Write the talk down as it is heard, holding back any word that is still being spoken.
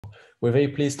We're very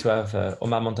pleased to have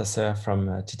Omar Montasser from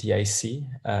TTIC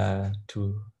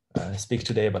to speak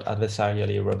today about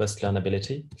adversarially robust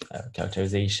learnability,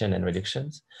 characterization, and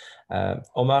reductions.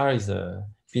 Omar is a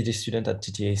PhD student at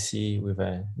TTIC with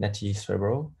a native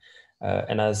cerebral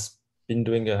and has been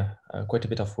doing quite a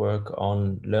bit of work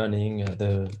on learning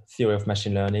the theory of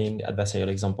machine learning, adversarial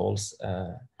examples,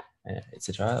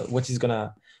 etc. What he's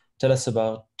gonna tell us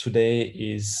about today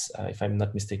is, if I'm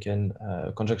not mistaken,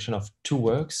 a conjunction of two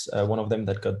works. One of them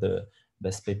that got the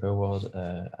best paper award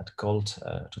at COLT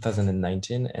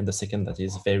 2019, and the second that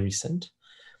is very recent.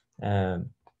 And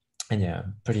yeah,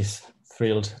 pretty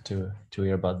thrilled to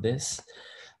hear about this.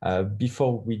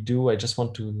 Before we do, I just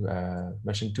want to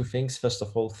mention two things. First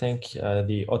of all, thank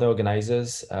the other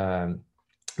organizers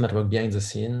that work behind the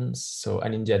scenes. So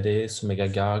Anindya Dey,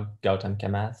 Sumega Garg, Gautam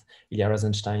Kamath, Ilya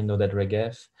Rosenstein, Noded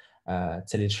Regev,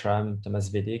 Tselit Shram, Thomas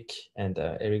Vedic, and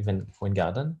Eric Van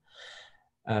Wijngaarden.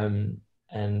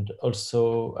 And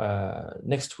also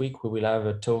next week, we will have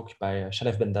a talk by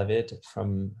Shalef Ben David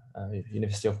from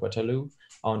University of Waterloo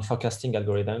on forecasting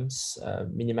algorithms,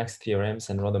 minimax theorems,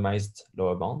 and randomized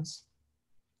lower bounds.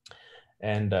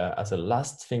 And as a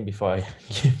last thing before I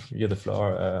give you the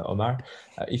floor, Omar,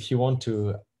 if you want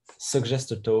to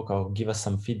suggest a talk or give us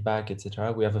some feedback,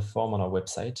 etc., we have a form on our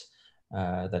website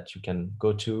that you can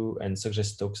go to and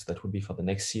suggest talks that would be for the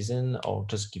next season, or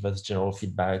just give us general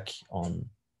feedback on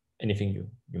anything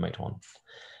you might want.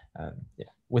 Yeah.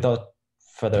 Without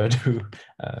further ado,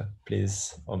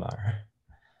 please, Omar.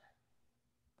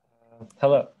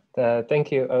 Hello,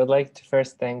 thank you. I would like to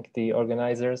first thank the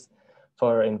organizers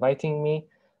for inviting me,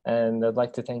 and I'd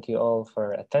like to thank you all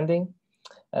for attending.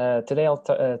 Today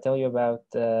I'll tell you about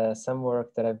some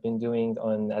work that I've been doing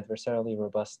on adversarially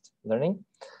robust learning.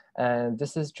 And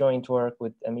this is joint work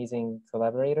with amazing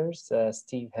collaborators,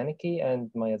 Steve Henneke and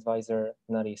my advisor,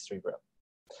 Nari Sribro.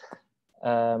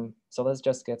 So let's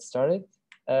just get started.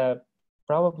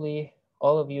 Probably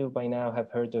all of you by now have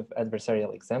heard of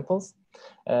adversarial examples.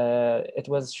 It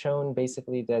was shown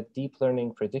basically that deep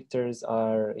learning predictors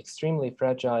are extremely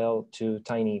fragile to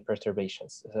tiny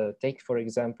perturbations. Take, for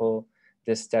example,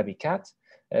 this tabby cat.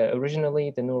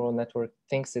 Originally, the neural network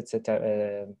thinks it's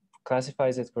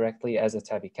classifies it correctly as a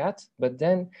tabby cat, but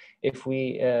then if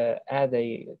we add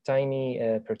a tiny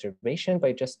perturbation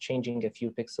by just changing a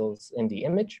few pixels in the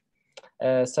image,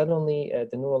 suddenly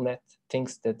the neural net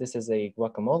thinks that this is a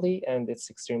guacamole, and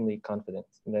it's extremely confident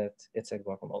that it's a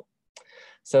guacamole.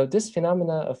 So this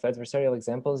phenomena of adversarial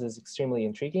examples is extremely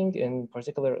intriguing. In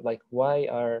particular, like, why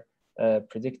are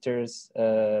predictors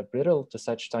brittle to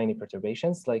such tiny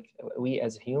perturbations? Like, we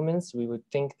as humans, we would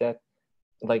think that,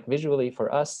 like, visually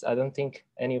for us, I don't think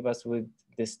any of us would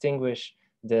distinguish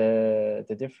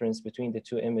the difference between the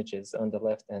two images on the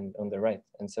left and on the right.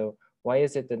 And so why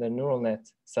is it that the neural net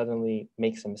suddenly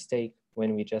makes a mistake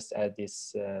when we just add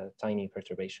this tiny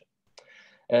perturbation?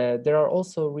 There are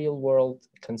also real world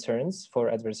concerns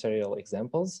for adversarial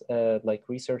examples. Like,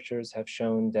 researchers have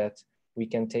shown that we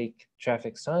can take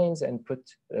traffic signs and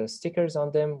put stickers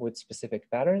on them with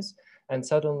specific patterns, and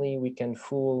suddenly we can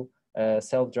fool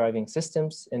self-driving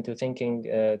systems into thinking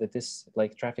that this,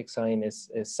 like, traffic sign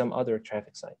is some other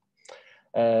traffic sign.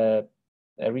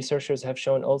 Researchers have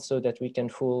shown also that we can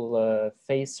fool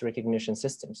face recognition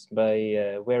systems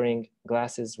by wearing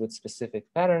glasses with specific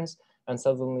patterns, and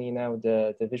suddenly now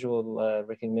the visual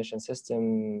recognition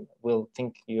system will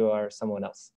think you are someone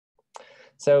else.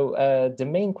 So the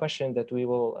main question that we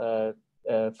will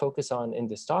focus on in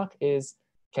this talk is,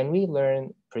 can we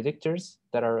learn predictors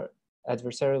that are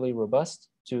adversarially robust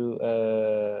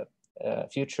to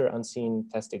future unseen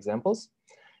test examples?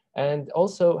 And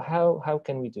also, how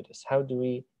can we do this?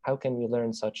 How can we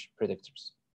learn such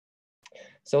predictors?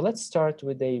 So let's start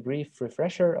with a brief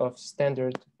refresher of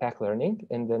standard pack learning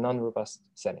in the non-robust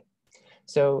setting.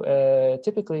 So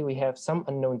typically we have some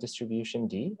unknown distribution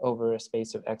D over a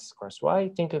space of X cross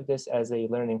Y. Think of this as a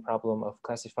learning problem of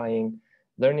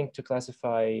learning to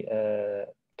classify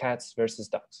cats versus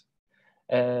dogs.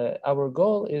 Our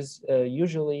goal is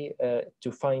usually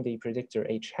to find a predictor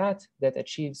H hat that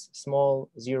achieves small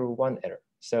 0-1 error.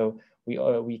 So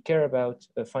we care about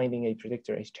finding a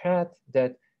predictor H hat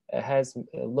that has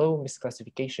a low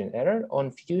misclassification error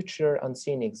on future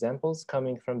unseen examples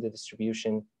coming from the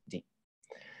distribution D.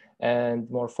 And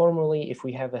more formally, if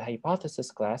we have a hypothesis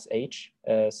class H,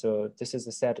 so this is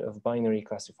a set of binary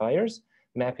classifiers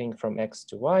mapping from X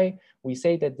to Y, we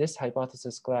say that this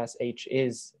hypothesis class H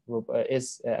is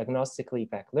agnostically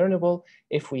pack learnable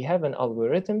if we have an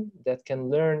algorithm that can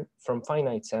learn from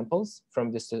finite samples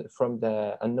from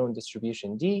the unknown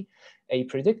distribution D, a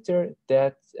predictor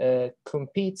that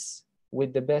competes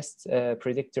with the best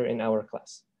predictor in our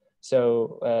class.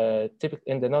 So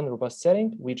typically in the non-robust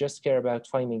setting, we just care about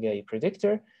finding a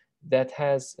predictor that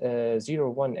has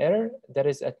 0, 1 error that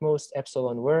is at most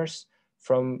epsilon worse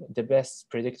from the best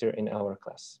predictor in our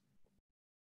class.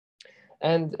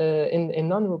 And in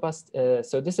non-robust,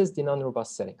 so this is the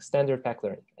non-robust setting, standard pack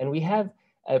learning. And we have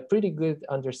a pretty good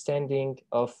understanding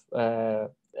of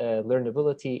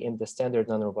learnability in the standard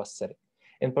non-robust setting.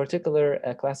 In particular,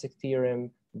 a classic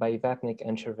theorem by Vapnik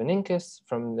and Cherveninkas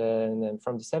from the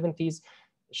 70s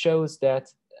shows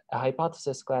that a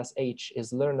hypothesis class H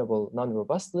is learnable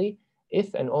non-robustly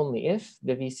if and only if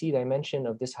the VC dimension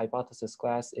of this hypothesis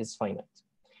class is finite.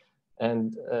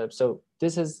 And so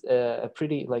this is a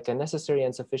pretty like a necessary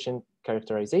and sufficient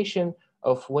characterization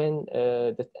of when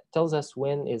that tells us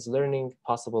when is learning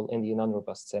possible in the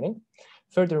non-robust setting.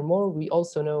 Furthermore, we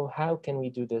also know how can we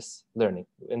do this learning.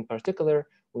 In particular,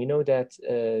 we know that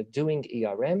doing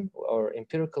ERM or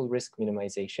empirical risk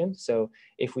minimization. So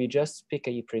if we just pick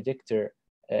a predictor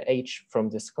H from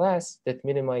this class that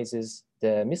minimizes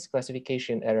the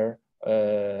misclassification error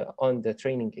on the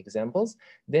training examples,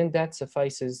 then that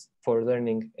suffices for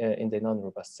learning in the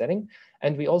non-robust setting.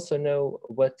 And we also know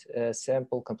what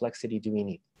sample complexity do we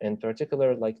need. In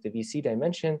particular, like the VC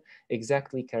dimension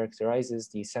exactly characterizes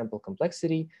the sample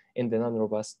complexity in the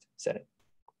non-robust setting.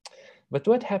 But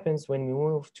what happens when we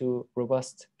move to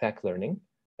robust pack learning?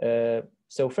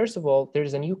 So first of all,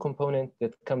 there's a new component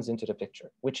that comes into the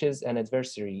picture, which is an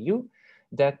adversary U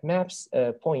that maps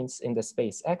points in the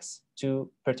space X to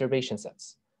perturbation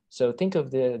sets. So think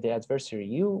of the adversary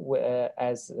U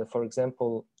as, for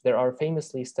example, there are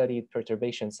famously studied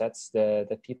perturbation sets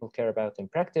that people care about in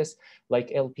practice,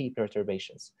 like LP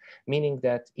perturbations, meaning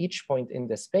that each point in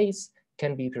the space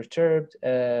can be perturbed,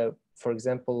 for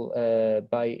example,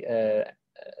 by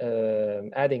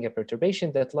adding a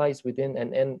perturbation that lies within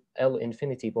an L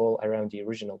infinity ball around the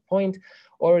original point,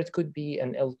 or it could be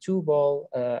an L2 ball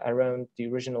around the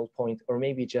original point, or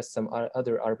maybe just some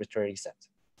other arbitrary set.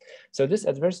 So this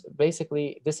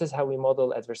basically, this is how we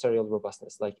model adversarial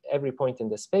robustness. Like every point in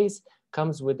the space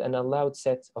comes with an allowed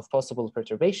set of possible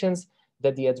perturbations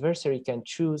that the adversary can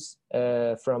choose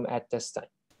from at test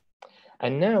time.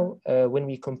 And now, when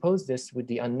we compose this with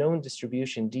the unknown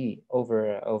distribution D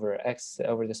over X,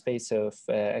 over the space of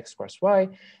X cross Y,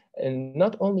 and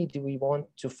not only do we want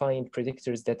to find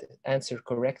predictors that answer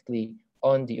correctly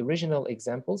on the original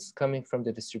examples coming from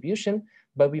the distribution,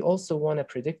 but we also want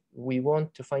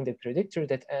to find a predictor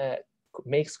that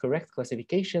makes correct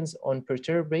classifications on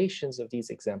perturbations of these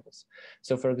examples.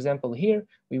 So for example, here,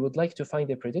 we would like to find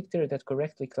a predictor that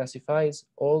correctly classifies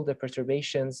all the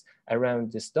perturbations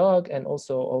around this dog and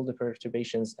also all the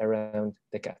perturbations around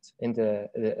the cat. And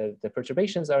the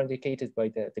perturbations are indicated by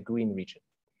the green region.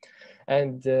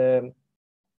 And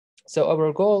so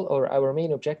our goal or our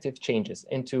main objective changes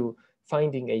into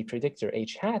finding a predictor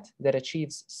H hat that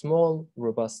achieves small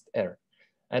robust error.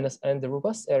 And the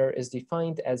robust error is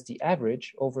defined as the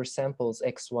average over samples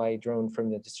X, Y drawn from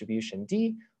the distribution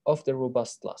D of the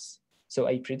robust loss. So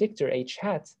a predictor H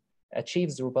hat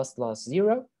achieves robust loss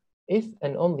 0 if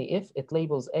and only if it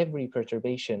labels every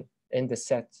perturbation in the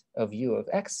set of U of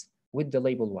X with the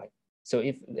label Y. So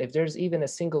if there's even a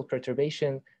single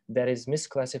perturbation that is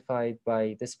misclassified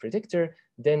by this predictor,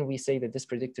 then we say that this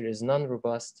predictor is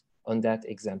non-robust on that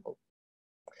example.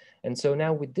 And so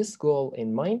now with this goal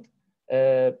in mind,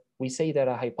 we say that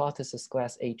a hypothesis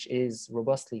class H is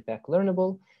robustly pack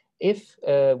learnable if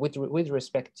with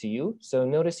respect to U. So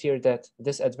notice here that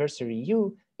this adversary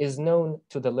U is known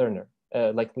to the learner.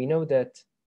 Like we know that,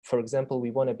 for example,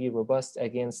 we want to be robust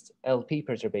against LP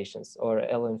perturbations or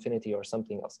L infinity or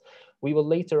something else. We will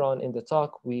later on in the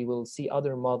talk, we will see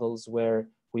other models where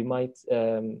we might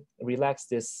relax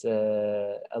this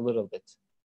a little bit.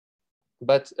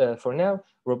 But for now,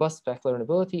 robust pack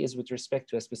learnability is with respect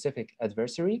to a specific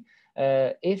adversary.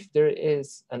 If there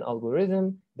is an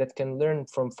algorithm that can learn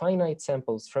from finite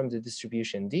samples from the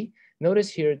distribution D, notice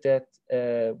here that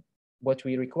what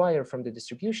we require from the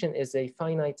distribution is a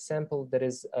finite sample that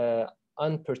is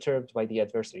unperturbed by the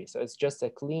adversary. So it's just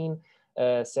a clean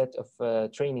set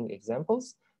of training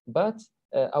examples. But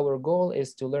our goal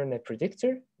is to learn a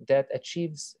predictor that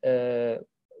achieves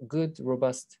good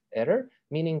robust error,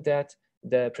 meaning that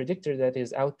the predictor that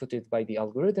is outputted by the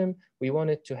algorithm, we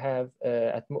want it to have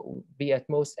be at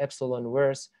most epsilon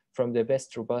worse from the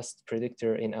best robust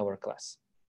predictor in our class.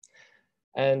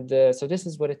 And so this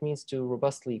is what it means to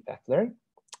robustly pack learn.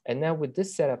 And now with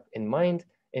this setup in mind,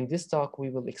 in this talk, we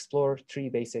will explore 3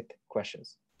 basic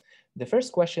questions. The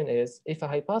first question is, if a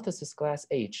hypothesis class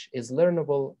H is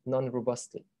learnable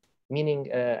non-robustly,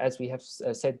 meaning, as we have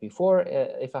said before,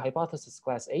 if a hypothesis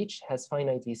class H has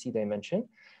finite VC dimension,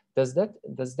 does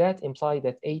that imply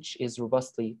that H is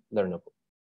robustly learnable?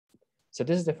 So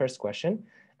this is the first question.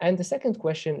 And the second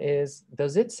question is,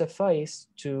 does it suffice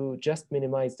to just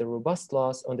minimize the robust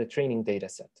loss on the training data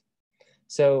set?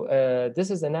 So this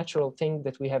is a natural thing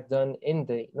that we have done in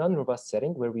the non-robust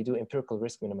setting where we do empirical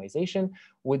risk minimization.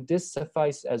 Would this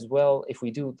suffice as well if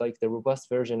we do like the robust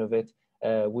version of it?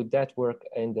 Would that work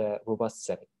in the robust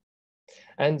setting?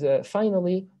 And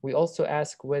finally, we also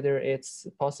ask whether it's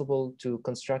possible to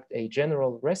construct a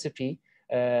general recipe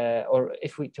or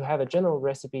if we to have a general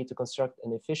recipe to construct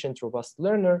an efficient robust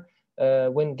learner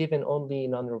when given only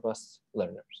non-robust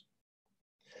learners.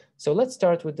 So let's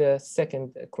start with the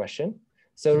second question.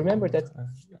 So remember that.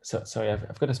 Sorry,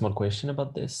 I've got a small question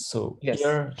about this. So yes.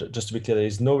 Here, just to be clear, there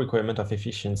is no requirement of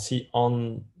efficiency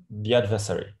on the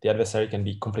adversary. The adversary can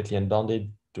be completely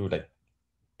unbounded to like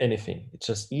anything. It's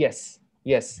just yes.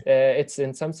 It's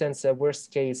in some sense a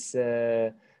worst case.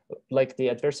 Like the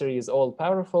adversary is all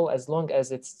powerful as long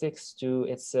as it sticks to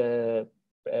its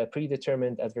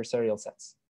predetermined adversarial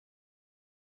sets.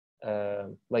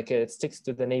 Like it sticks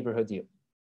to the neighborhood U.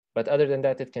 But other than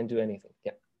that, it can do anything.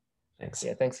 Yeah. Thanks.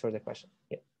 Yeah, thanks for the question.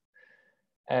 Yeah.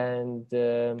 And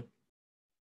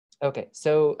okay,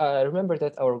 so remember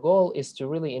that our goal is to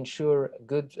really ensure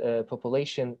good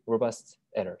population robust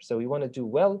error. So we want to do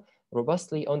well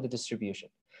robustly on the distribution.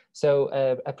 So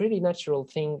a pretty natural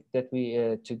thing that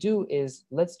we to do is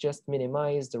let's just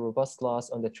minimize the robust loss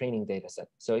on the training data set.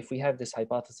 So if we have this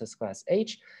hypothesis class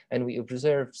H and we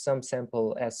observe some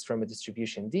sample S from a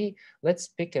distribution D, let's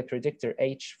pick a predictor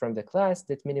H from the class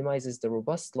that minimizes the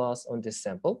robust loss on this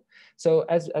sample. So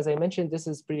as I mentioned, this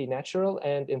is pretty natural.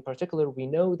 And in particular, we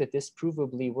know that this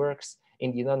provably works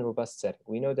in the non-robust setting.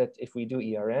 We know that if we do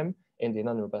ERM in the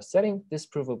non-robust setting, this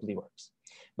provably works.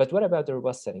 But what about the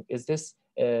robust setting? Does this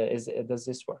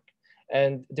work?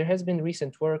 And there has been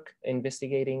recent work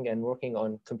investigating and working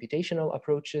on computational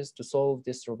approaches to solve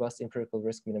this robust empirical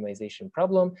risk minimization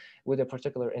problem with a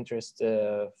particular interest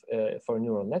for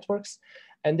neural networks.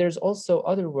 And there's also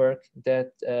other work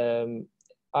that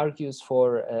argues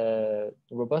for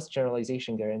robust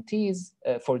generalization guarantees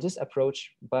for this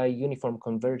approach by uniform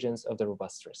convergence of the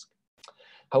robust risk.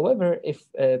 However, if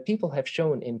people have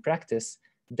shown in practice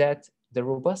that the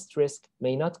robust risk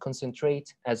may not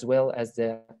concentrate as well as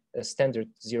the standard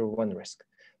 0-1 risk.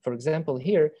 For example,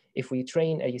 here, if we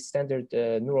train a standard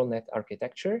neural net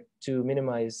architecture to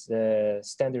minimize the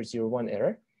standard 0-1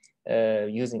 error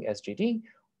using SGD,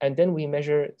 and then we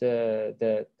measure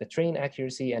the train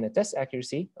accuracy and a test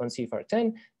accuracy on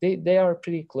CFAR10, they are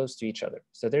pretty close to each other.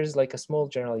 So there's like a small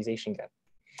generalization gap.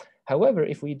 However,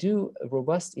 if we do a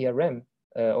robust ERM,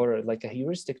 or like a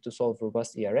heuristic to solve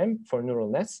robust ERM for neural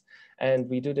nets, and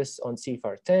we do this on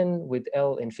CFAR10 with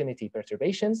L infinity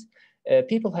perturbations,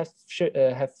 people have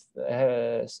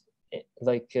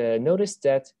noticed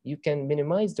that you can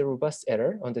minimize the robust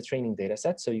error on the training data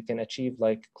set. So you can achieve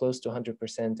like close to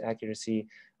 100% accuracy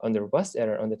on the robust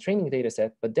error on the training data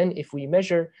set. But then if we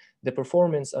measure the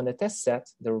performance on the test set,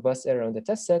 the robust error on the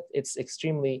test set, it's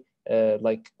extremely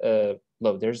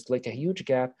low. There's like a huge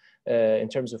gap in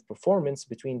terms of performance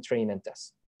between train and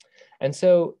test. And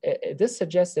so this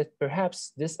suggests that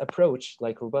perhaps this approach,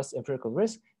 like robust empirical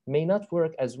risk, may not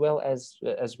work as well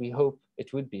as we hope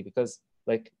it would be, because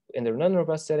like in the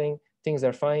non-robust setting, things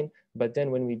are fine, but then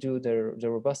when we do the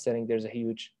robust setting, there's a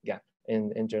huge gap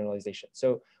in generalization.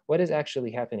 So what is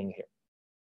actually happening here?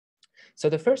 So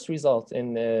the first result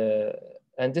in,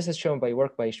 and this is shown by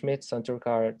work by Schmidt,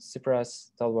 Santurkar, Tsipras,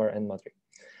 Talwar, and Madri.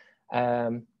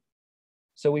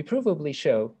 So we provably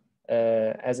show,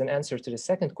 as an answer to the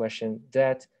second question,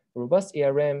 that robust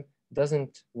ERM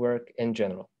doesn't work in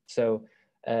general. So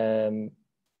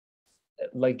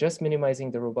like just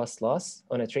minimizing the robust loss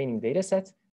on a training data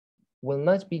set will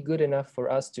not be good enough for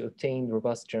us to obtain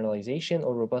robust generalization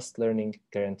or robust learning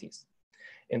guarantees.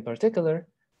 In particular,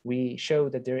 we show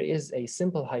that there is a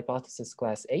simple hypothesis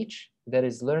class H that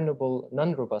is learnable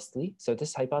non-robustly. So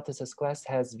this hypothesis class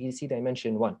has VC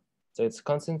dimension 1. So it's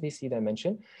constant VC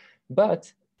dimension,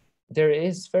 but there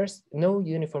is first no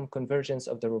uniform convergence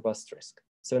of the robust risk.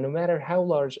 So no matter how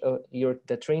large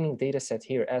the training data set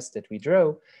here S that we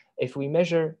draw, if we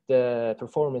measure the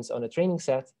performance on a training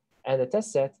set and a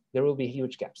test set, there will be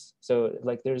huge gaps. So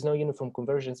like there's no uniform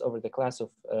convergence over the class of,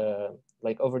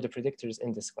 over the predictors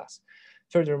in this class.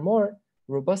 Furthermore,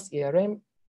 robust ERM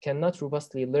cannot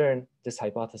robustly learn this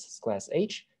hypothesis class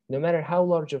H. No matter how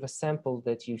large of a sample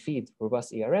that you feed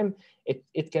robust ERM,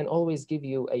 it can always give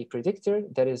you a predictor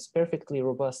that is perfectly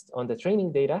robust on the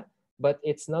training data, but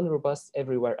it's non-robust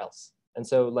everywhere else. And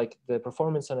so like the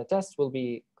performance on a test will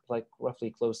be like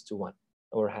roughly close to 1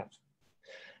 or half.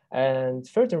 And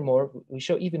furthermore, we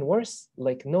show even worse,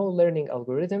 like no learning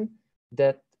algorithm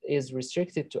that is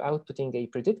restricted to outputting a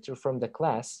predictor from the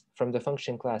class, from the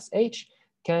function class H,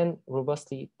 can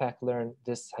robustly pack-learn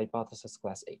this hypothesis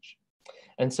class H.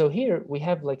 And so here we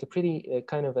have like a pretty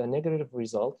kind of a negative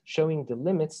result showing the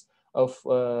limits of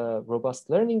robust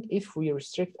learning if we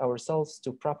restrict ourselves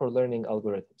to proper learning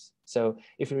algorithms. So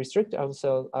if we restrict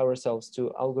ourselves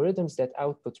to algorithms that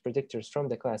output predictors from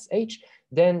the class H,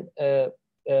 then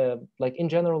like in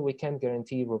general, we can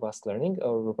guarantee robust learning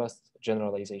or robust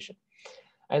generalization.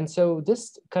 And so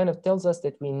this kind of tells us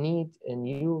that we need a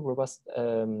new robust,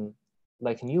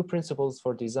 like new principles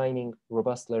for designing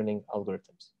robust learning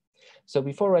algorithms. So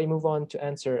before I move on to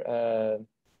answer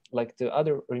like the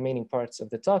other remaining parts of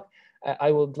the talk,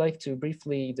 I would like to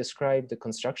briefly describe the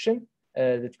construction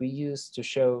that we use to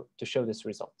show this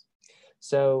result.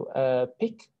 So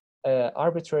pick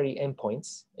arbitrary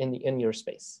endpoints in your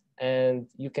space, and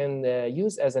you can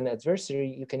use as an adversary,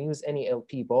 you can use any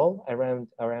LP ball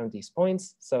around these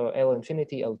points. So L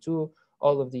infinity, L2,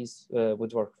 all of these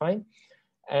would work fine.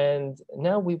 And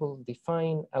now we will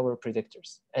define our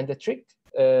predictors. And the trick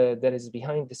that is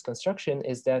behind this construction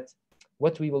is that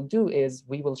what we will do is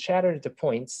we will shatter the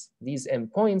points, these M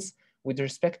points, with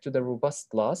respect to the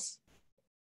robust loss.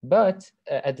 But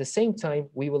at the same time,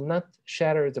 we will not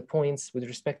shatter the points with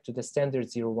respect to the standard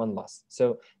 0-1 loss.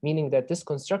 So meaning that this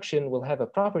construction will have a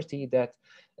property that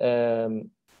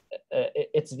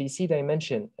its VC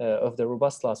dimension of the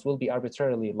robust loss will be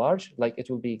arbitrarily large, like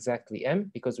it will be exactly M,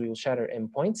 because we will shatter M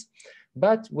points.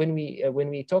 But when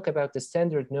we talk about the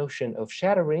standard notion of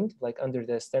shattering, like under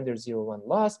the standard 0-1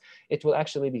 loss, it will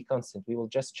actually be constant. We will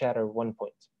just shatter 1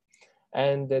 point.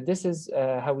 And this is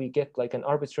how we get like an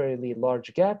arbitrarily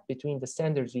large gap between the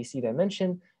standard VC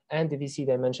dimension and the VC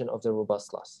dimension of the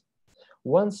robust loss.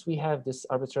 Once we have this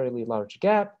arbitrarily large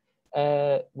gap,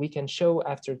 we can show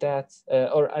after that,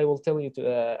 or I will tell you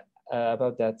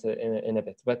about that in a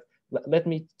bit. But let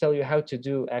me tell you how to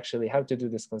do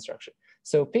this construction.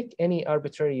 So pick any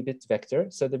arbitrary bit vector.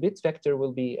 So the bit vector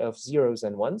will be of 0s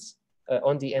and 1s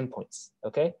on the endpoints.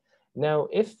 Okay. Now,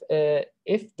 if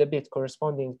the bit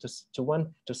corresponding to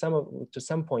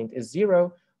some point is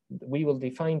 0, we will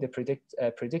define the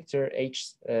predictor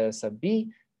H sub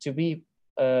b to be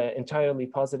entirely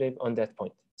positive on that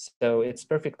point. So it's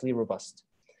perfectly robust.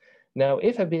 Now,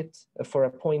 if a bit for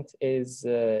a point is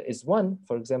 1,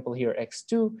 for example here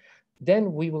x2,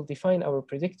 then we will define our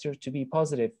predictor to be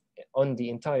positive on the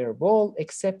entire ball,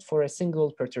 except for a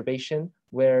single perturbation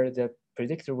where the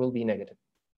predictor will be negative.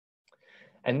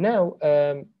 And now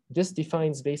this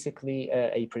defines basically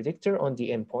a predictor on the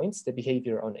endpoints, the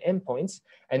behavior on endpoints.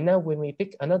 And now when we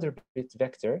pick another bit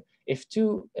vector,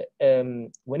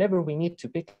 whenever we need to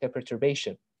pick a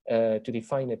perturbation to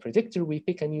define a predictor, we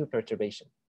pick a new perturbation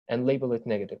and label it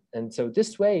negative. And so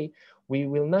this way, we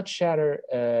will not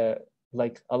shatter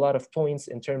like a lot of points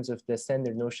in terms of the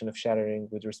standard notion of shattering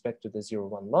with respect to the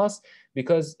 0-1 loss,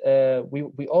 because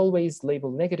we always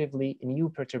label negatively new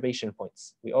perturbation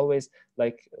points. We always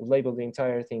like label the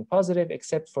entire thing positive,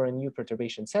 except for a new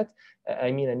perturbation set.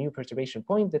 I mean, a new perturbation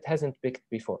point that hasn't picked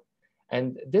before.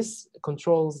 And this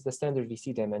controls the standard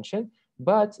VC dimension,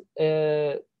 but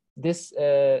this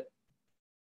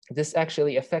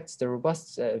actually affects the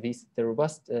robust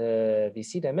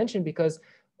VC dimension, because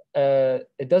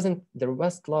the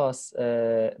robust loss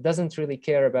doesn't really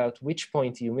care about which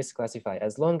point you misclassify.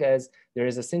 As long as there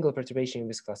is a single perturbation you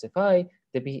misclassify,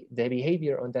 the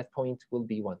behavior on that point will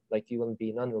be 1, like you will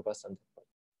be non-robust on that point.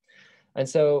 And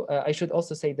so I should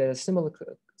also say that a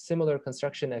similar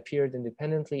construction appeared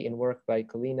independently in work by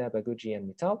Colina, Bagugi, and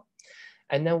Mittal.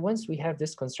 And now once we have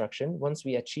this construction, once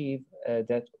we achieve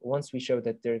once we show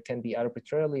that there can be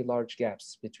arbitrarily large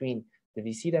gaps between the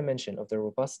VC dimension of the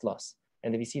robust loss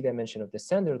and the VC dimension of the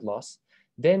standard loss,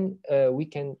 then we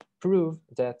can prove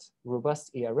that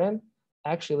robust ERM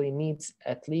actually needs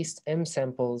at least M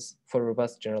samples for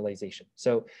robust generalization.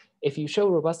 So if you show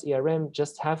robust ERM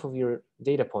just half of your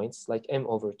data points, like M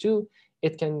over 2,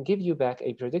 it can give you back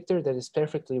a predictor that is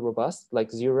perfectly robust, like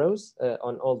 0s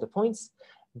on all the points,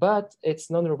 but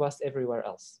it's non-robust everywhere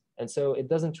else. And so it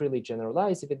doesn't really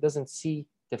generalize if it doesn't see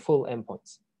the full M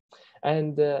points.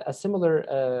 And a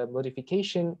similar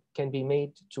modification can be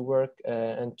made to work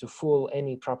and to fool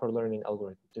any proper learning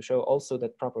algorithm, to show also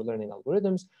that proper learning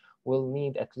algorithms will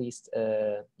need at least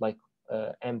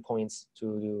M points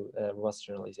to do robust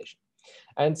generalization.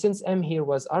 And since M here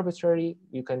was arbitrary,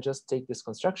 you can just take this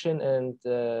construction and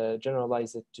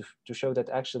generalize it to show that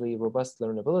actually robust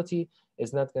learnability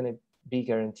is not going to be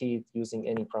guaranteed using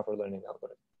any proper learning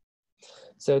algorithm.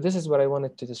 So this is what I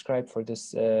wanted to describe for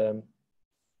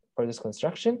this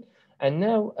construction. And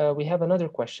now we have another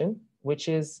question, which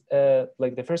is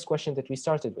like the first question that we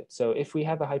started with. So if we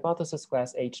have a hypothesis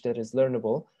class H that is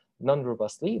learnable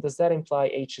non-robustly, does that imply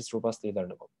H is robustly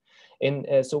learnable? And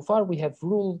so far, we have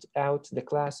ruled out the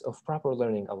class of proper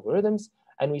learning algorithms,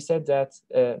 and we said that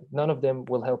none of them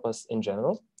will help us in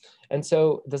general. And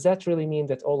so does that really mean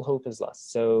that all hope is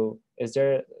lost? So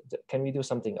can we do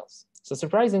something else? So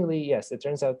surprisingly, yes, it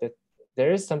turns out that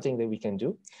there is something that we can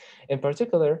do. In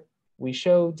particular, we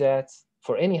show that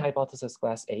for any hypothesis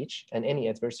class H and any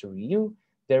adversary U,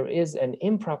 there is an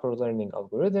improper learning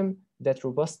algorithm that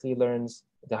robustly learns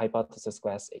the hypothesis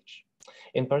class H.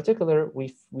 In particular,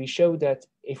 we show that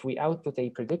if we output a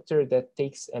predictor that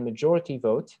takes a majority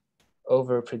vote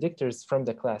over predictors from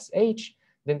the class H,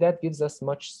 then that gives us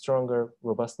much stronger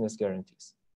robustness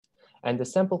guarantees. And the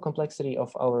sample complexity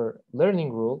of our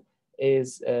learning rule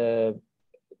is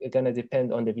going to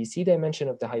depend on the VC dimension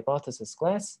of the hypothesis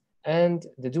class and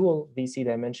the dual VC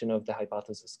dimension of the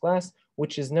hypothesis class,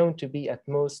 which is known to be at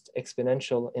most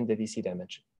exponential in the VC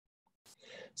dimension.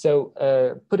 So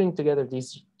putting together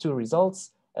these two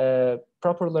results,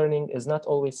 proper learning is not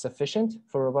always sufficient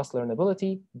for robust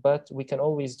learnability, but we can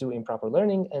always do improper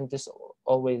learning, and this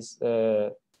always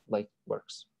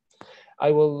works. I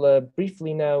will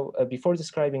briefly now, before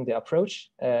describing the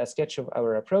approach, a sketch of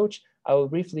our approach, I will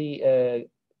briefly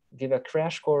give a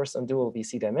crash course on dual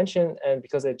VC dimension, and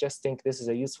because I just think this is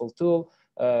a useful tool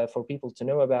for people to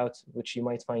know about, which you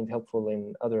might find helpful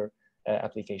in other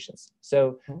applications.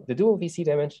 So the dual VC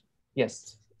dimension,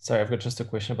 yes. Sorry, I've got just a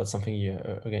question about something you,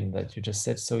 again, that you just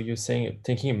said. So you're saying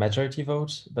taking a majority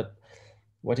vote, but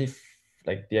what if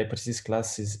like the hypothesis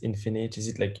class is infinite? Is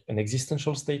it like an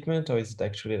existential statement, or is it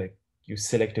actually like you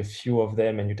select a few of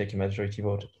them and you take a majority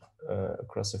vote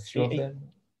across a few of them?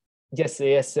 Yes,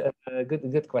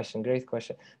 good question, great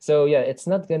question. So yeah, it's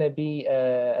not going to be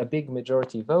a big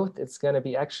majority vote. It's going to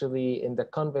be actually in the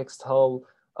convex hull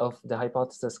of the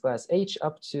hypothesis class H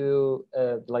up to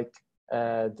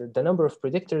the number of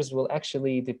predictors will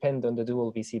actually depend on the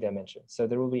dual VC dimension. So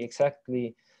there will be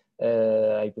exactly,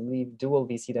 I believe, dual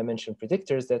VC dimension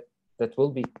predictors that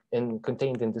will be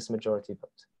contained in this majority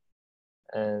vote.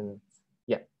 And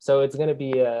yeah, so it's going to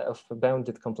be of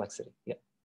bounded complexity. Yeah.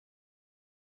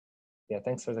 Yeah,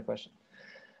 thanks for the question.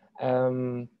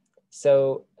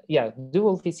 So yeah,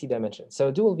 dual VC dimension.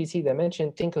 So dual VC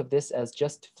dimension, think of this as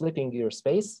just flipping your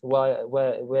space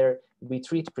where we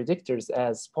treat predictors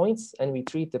as points and we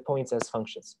treat the points as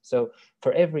functions. So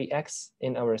for every x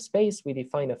in our space, we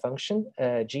define a function,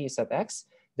 g sub x,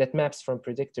 that maps from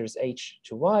predictors h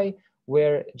to y,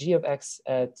 where g of x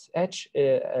at h,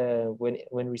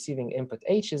 when receiving input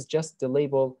h, is just the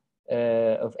label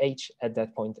of h at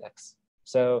that point x.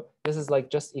 So this is like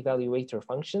just evaluator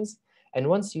functions. And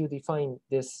once you define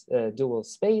this dual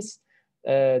space,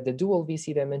 the dual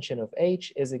VC dimension of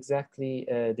H is exactly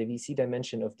the VC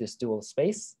dimension of this dual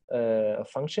space of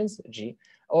functions, G.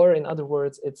 Or in other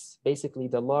words, it's basically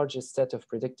the largest set of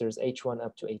predictors H1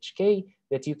 up to HK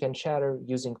that you can shatter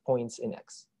using points in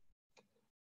X.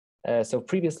 So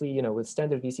previously, with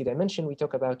standard VC dimension, we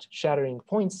talk about shattering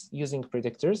points using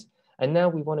predictors. And now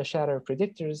we want to shatter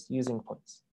predictors using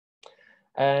points.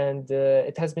 And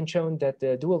it has been shown that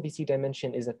the dual VC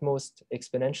dimension is at most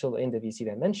exponential in the VC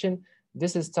dimension.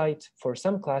 This is tight for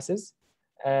some classes.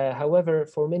 However,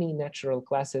 for many natural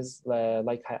classes,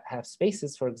 like half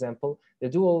spaces, for example, the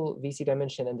dual VC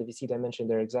dimension and the VC dimension,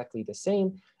 they're exactly the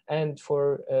same. And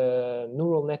for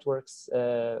neural networks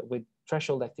with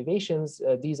threshold activations,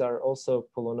 these are also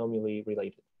polynomially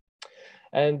related.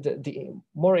 And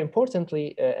more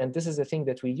importantly, and this is the thing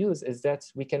that we use, is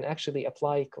that we can actually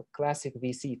apply classic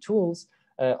VC tools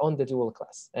on the dual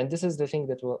class. And this is the thing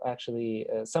that will actually,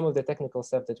 some of the technical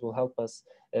stuff that will help us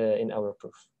in our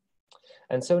proof.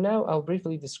 And so now I'll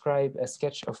briefly describe a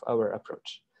sketch of our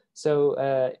approach.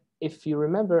 So if you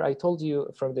remember, I told you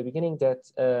from the beginning that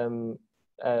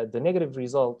the negative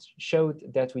result showed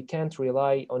that we can't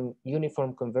rely on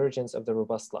uniform convergence of the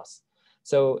robust loss.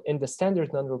 So in the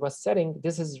standard non-robust setting,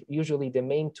 this is usually the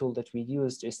main tool that we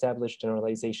use to establish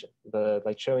generalization,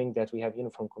 like showing that we have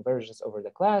uniform convergence over the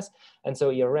class, and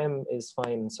so ERM is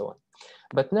fine and so on.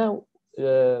 But now,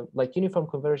 like uniform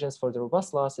convergence for the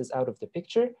robust loss is out of the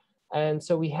picture, and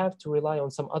so we have to rely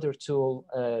on some other tool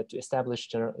to establish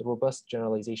robust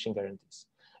generalization guarantees.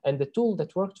 And the tool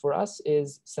that worked for us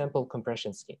is sample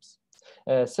compression schemes.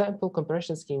 Sample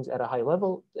compression schemes at a high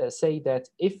level say that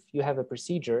if you have a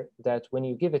procedure that when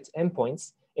you give it n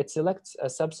points, it selects a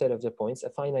subset of the points, a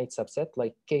finite subset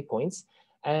like k points,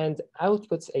 and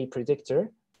outputs a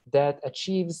predictor that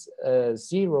achieves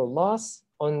zero loss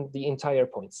on the entire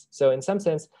points. So in some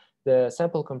sense, the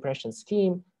sample compression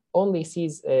scheme only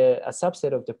sees a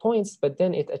subset of the points, but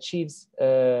then it achieves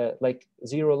like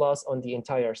zero loss on the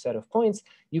entire set of points.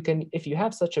 You can, if you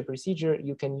have such a procedure,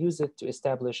 you can use it to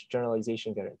establish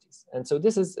generalization guarantees. And so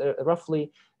this is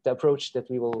roughly the approach that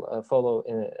we will follow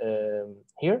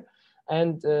here.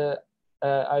 And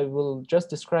I will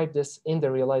just describe this in the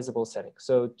realizable setting.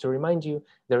 So to remind you,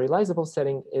 the realizable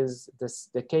setting is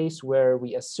the case where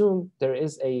we assume there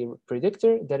is a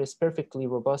predictor that is perfectly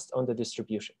robust on the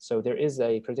distribution. So there is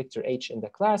a predictor H in the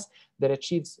class that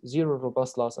achieves zero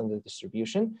robust loss on the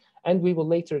distribution. And we will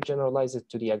later generalize it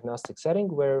to the agnostic setting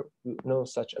where no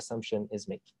such assumption is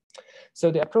made. So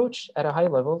the approach at a high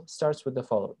level starts with the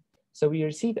following. So we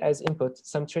receive as input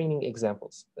some training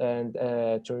examples. And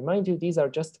to remind you, these are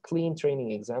just clean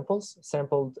training examples,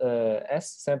 sampled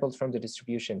sampled from the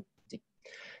distribution D.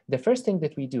 The first thing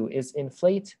that we do is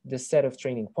inflate the set of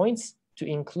training points to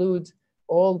include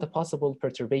all the possible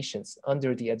perturbations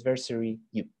under the adversary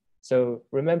U. So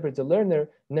remember, the learner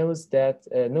knows that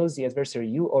knows the adversary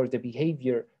U, or the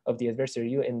behavior of the adversary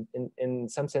U in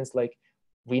some sense, like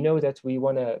we know that we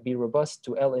want to be robust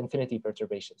to L infinity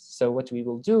perturbations. So what we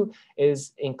will do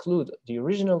is include the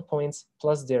original points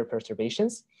plus their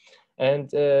perturbations.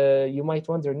 And you might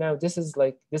wonder now, this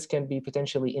can be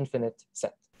potentially infinite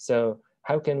set. So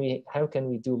how can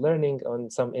we do learning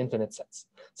on some infinite sets?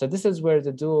 So this is where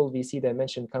the dual VC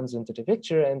dimension comes into the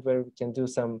picture, and where we can do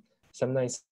some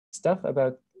nice stuff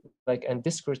about and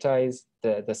discretize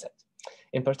the set.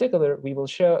 In particular, we will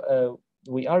show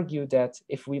we argue that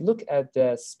if we look at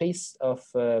the space of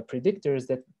predictors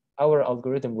that our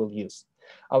algorithm will use,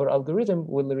 our algorithm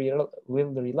will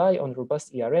rely on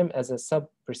robust ERM as a sub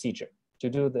procedure to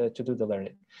do the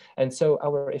learning. And so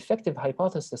our effective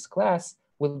hypothesis class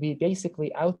will be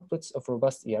basically outputs of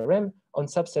robust ERM on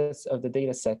subsets of the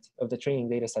data set, of the training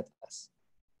data set S.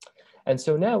 And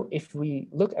so now if we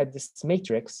look at this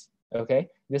matrix, okay,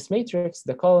 this matrix,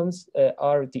 the columns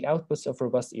are the outputs of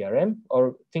robust ERM,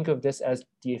 or think of this as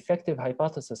the effective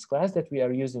hypothesis class that we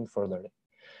are using for learning.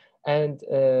 And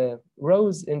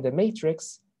rows in the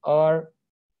matrix are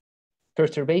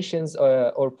perturbations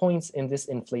or points in this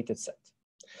inflated set.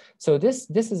 So this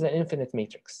is an infinite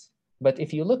matrix. But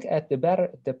if you look at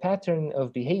the pattern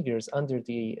of behaviors under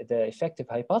the effective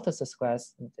hypothesis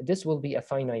class, this will be a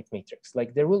finite matrix.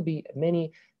 Like there will be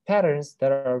many patterns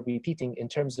that are repeating in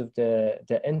terms of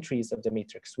the entries of the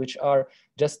matrix, which are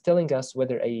just telling us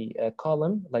whether a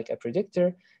column, like a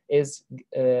predictor, is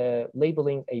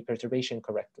labeling a perturbation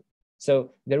correctly.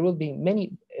 So there will be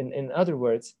many, in other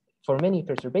words, for many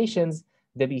perturbations,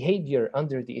 the behavior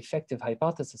under the effective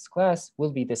hypothesis class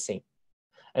will be the same.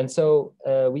 And so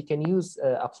we can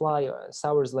apply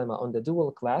Sauer's lemma on the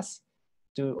dual class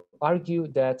to argue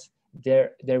that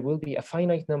there will be a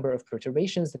finite number of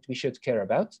perturbations that we should care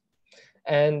about.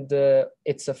 And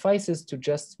it suffices to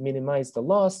just minimize the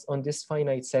loss on this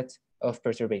finite set of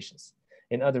perturbations.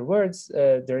 In other words,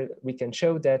 we can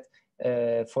show that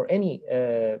for any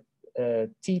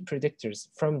T predictors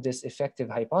from this effective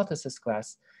hypothesis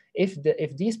class,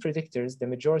 if these predictors, the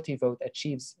majority vote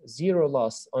achieves zero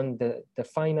loss on the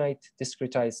finite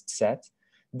discretized set,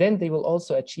 then they will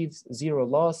also achieve zero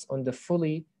loss on the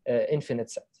fully infinite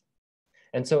set.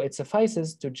 And so it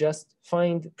suffices to just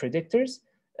find predictors,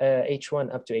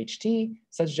 H1 up to HT,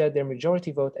 such that their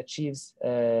majority vote achieves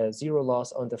zero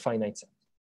loss on the finite set.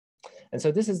 And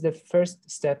so this is the first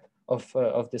step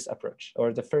of this approach,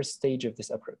 or the first stage of this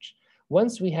approach.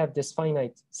 Once we have this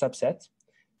finite subset,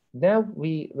 now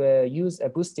we use a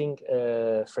boosting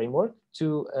framework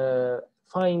to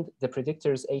find the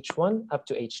predictors H1 up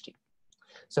to HT.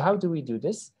 So how do we do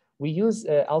this? We use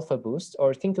alpha boost,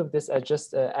 or think of this as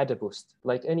just add a boost.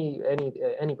 Like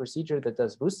any procedure that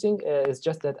does boosting, is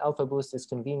just that alpha boost is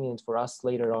convenient for us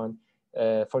later on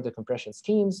for the compression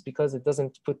schemes, because it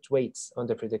doesn't put weights on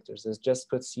the predictors. It just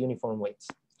puts uniform weights.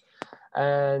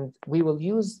 And we will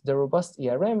use the robust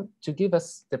ERM to give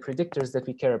us the predictors that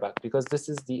we care about, because this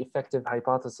is the effective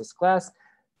hypothesis class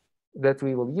that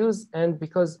we will use. And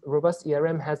because robust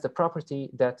ERM has the property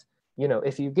that,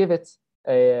 if you give it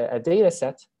a data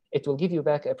set, it will give you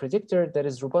back a predictor that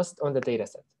is robust on the data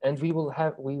set. And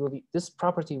this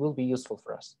property will be useful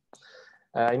for us.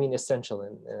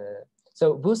 Essential.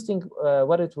 So boosting,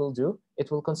 what it will do, it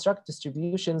will construct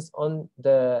distributions on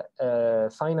the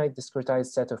finite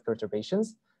discretized set of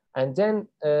perturbations, and then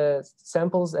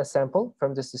samples a sample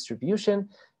from this distribution,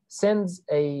 sends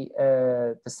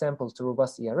the sample to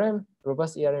robust ERM.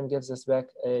 Robust ERM gives us back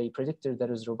a predictor that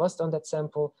is robust on that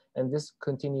sample, and this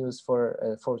continues for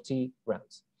T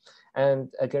rounds.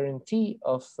 And a guarantee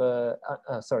of,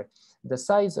 the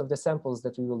size of the samples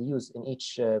that we will use in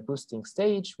each boosting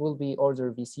stage will be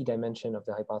order VC dimension of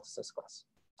the hypothesis class.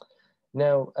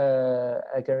 Now,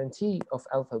 a guarantee of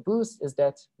alpha boost is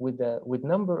that with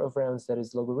number of rounds that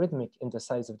is logarithmic in the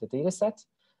size of the data set,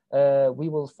 we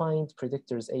will find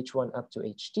predictors H1 up to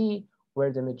HT,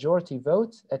 where the majority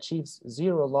vote achieves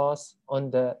zero loss on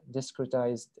the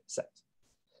discretized set.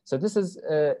 So this is,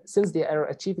 since they are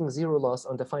achieving zero loss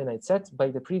on the finite set, by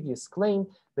the previous claim,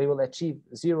 they will achieve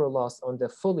zero loss on the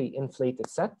fully inflated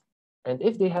set. And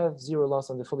if they have zero loss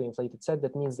on the fully inflated set,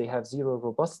 that means they have zero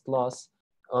robust loss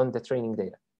on the training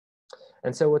data.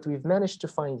 And so what we've managed to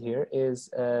find here is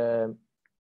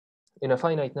in a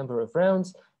finite number of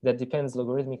rounds that depends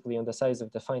logarithmically on the size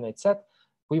of the finite set,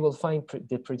 we will find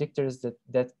the predictors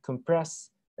that compress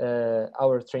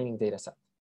our training data set.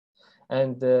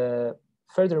 And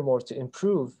furthermore, to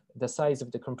improve the size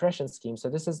of the compression scheme, so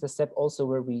this is the step also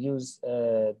where we use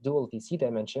dual VC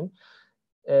dimension.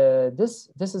 This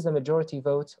is a majority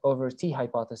vote over T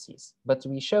hypotheses, but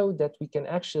we showed that we can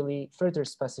actually further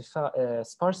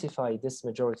sparsify this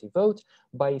majority vote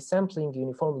by sampling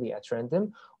uniformly at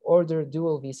random, order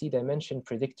dual VC dimension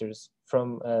predictors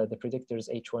from the predictors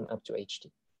H1 up to HT.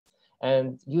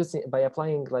 And by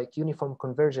applying like uniform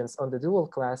convergence on the dual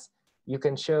class, we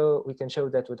can show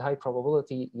that with high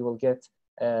probability, you will get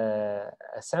a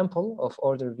sample of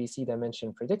order VC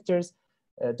dimension predictors,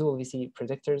 dual VC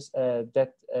predictors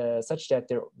such that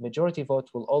their majority vote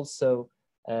will also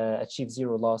achieve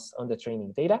zero loss on the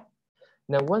training data.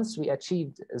 Now, once we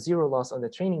achieved zero loss on the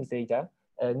training data,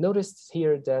 notice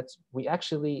here that we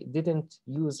actually didn't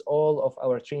use all of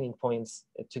our training points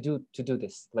to do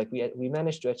this. Like we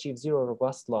managed to achieve zero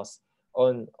robust loss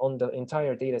on the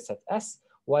entire data set S,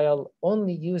 while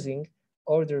only using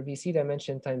order VC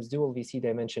dimension times dual VC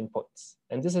dimension points.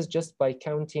 And this is just by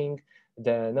counting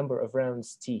the number of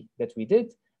rounds T that we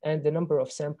did and the number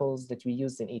of samples that we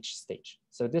used in each stage.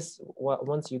 So this,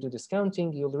 once you do this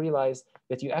counting, you'll realize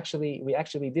that we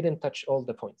actually didn't touch all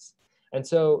the points. And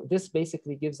so this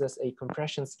basically gives us a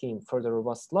compression scheme for the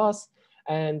robust loss.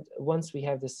 And once we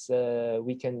have this,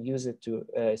 we can use it to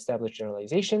establish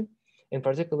generalization. In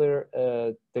particular,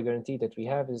 the guarantee that we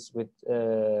have is with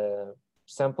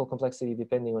sample complexity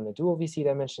depending on the dual VC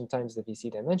dimension times the VC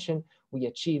dimension, we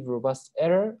achieve robust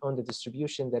error on the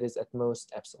distribution that is at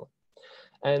most epsilon.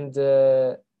 And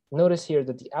notice here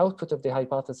that the output of the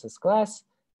hypothesis class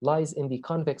lies in the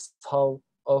convex hull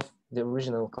of the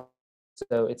original class.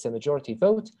 So it's a majority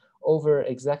vote over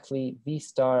exactly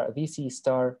VC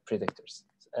star predictors.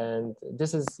 And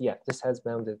this is, this has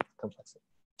bounded complexity.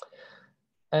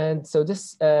 And so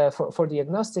this, for the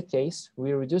agnostic case,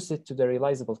 we reduce it to the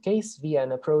realizable case via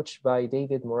an approach by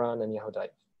David, Moran, and Yahudayev.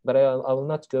 But I will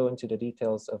not go into the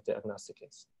details of the agnostic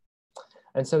case.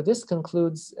 And so this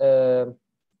concludes,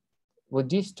 with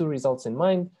these two results in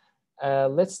mind,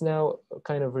 let's now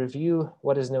kind of review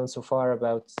what is known so far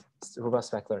about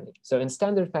robust pack learning. So in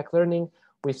standard pack learning,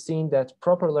 we've seen that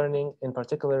proper learning, in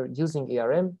particular using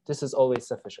ARM, this is always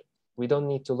sufficient. We don't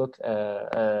need to look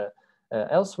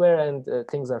elsewhere, and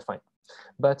things are fine.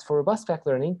 But for robust pack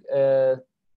learning,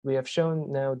 we have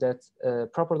shown now that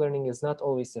proper learning is not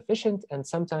always sufficient, and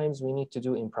sometimes we need to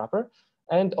do improper,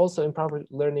 and also improper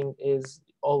learning is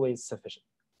always sufficient.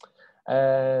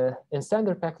 In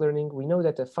standard pack learning, we know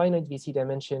that a finite VC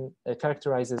dimension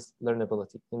characterizes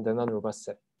learnability in the non-robust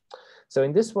setting. So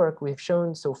in this work, we've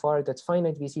shown so far that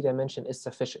finite VC dimension is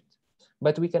sufficient.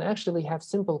 But we can actually have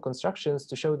simple constructions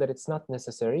to show that it's not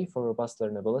necessary for robust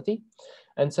learnability.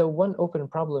 And so one open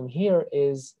problem here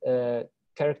is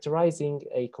characterizing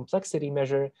a complexity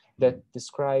measure that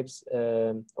describes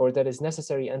or that is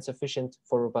necessary and sufficient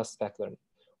for robust pack learning.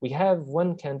 We have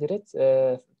one candidate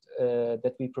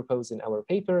that we propose in our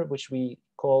paper, which we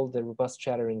call the robust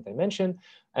shattering dimension,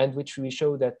 and which we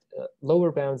show that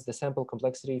lower bounds the sample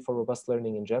complexity for robust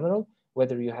learning in general,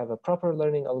 whether you have a proper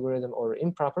learning algorithm or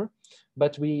improper,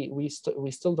 but we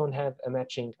still don't have a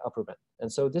matching upper bound.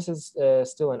 And so this is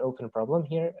still an open problem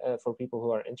here for people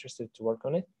who are interested to work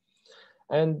on it.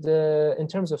 And in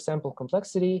terms of sample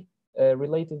complexity,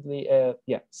 relatedly,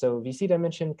 so VC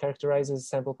dimension characterizes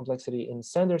sample complexity in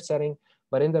standard setting,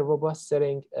 but in the robust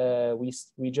setting,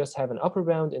 we just have an upper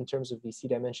bound in terms of VC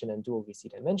dimension and dual VC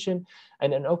dimension.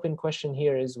 And an open question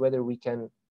here is whether we can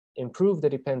improve the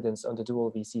dependence on the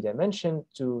dual VC dimension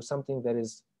to something that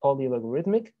is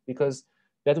polylogarithmic, because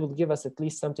that will give us at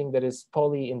least something that is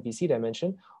poly in VC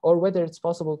dimension, or whether it's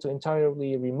possible to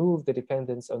entirely remove the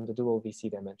dependence on the dual VC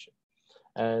dimension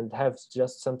and have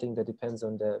just something that depends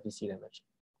on the VC dimension.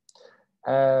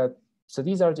 So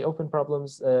these are the open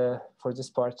problems for this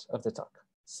part of the talk.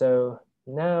 So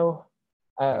now,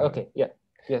 okay, yeah,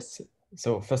 yes.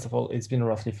 So first of all, it's been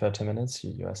roughly 30 minutes.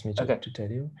 You asked me to tell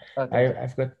you. Okay.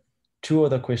 I've got two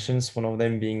other questions, one of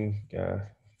them being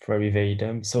very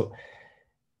dumb. So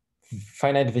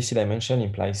finite VC dimension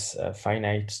implies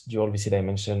finite dual VC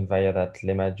dimension via that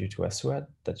lemma due to Aswad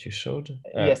that you showed.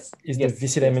 Yes. Is the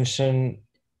VC dimension,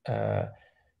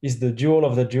 is the dual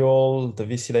of the dual the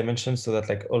VC dimension, so that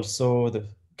like also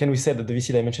can we say that the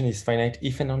VC dimension is finite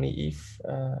if and only if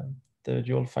the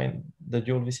dual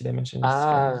VC dimension is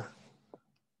finite?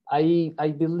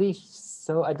 I believe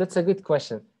so. That's a good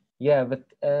question. Yeah, but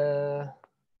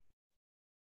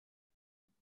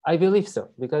I believe so,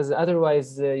 because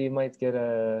otherwise you might get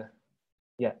a,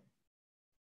 yeah.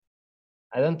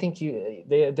 I don't think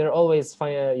they're always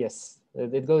fine. Yes,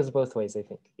 it goes both ways, I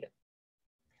think. Yeah.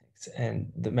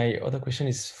 And my other question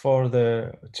is for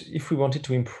if we wanted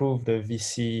to improve the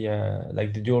VC,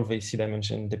 like the dual VC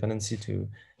dimension dependency to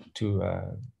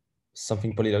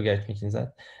something polylogarithmic in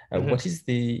that, what is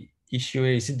the issue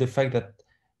here? Is it the fact that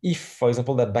if, for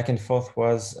example, that back and forth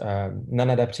was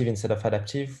non-adaptive instead of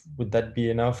adaptive, would that be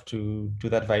enough to do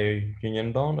that via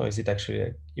union bound, or is it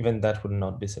actually even that would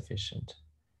not be sufficient?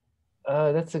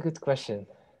 That's a good question.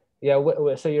 Yeah,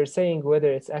 so you're saying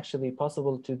whether it's actually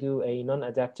possible to do a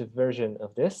non-adaptive version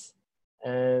of this,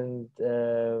 and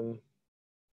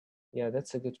yeah,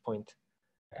 that's a good point.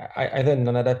 Either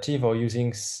non-adaptive or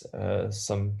using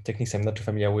some techniques I'm not too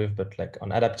familiar with, but like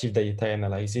on adaptive data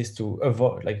analysis to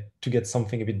avoid, like to get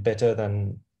something a bit better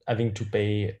than having to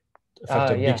pay a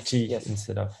factor big T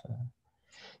instead of.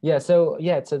 Yeah, so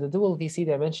the dual VC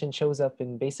dimension shows up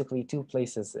in basically two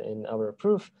places in our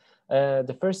proof.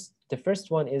 The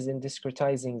first one is in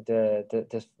discretizing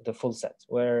the full set,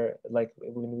 where like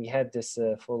when we had this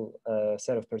full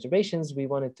set of perturbations, we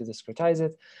wanted to discretize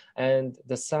it, and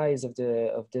the size of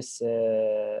this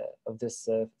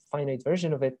finite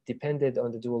version of it depended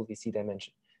on the dual VC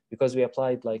dimension, because we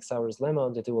applied like Sauer's lemma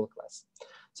on the dual class.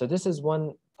 So this is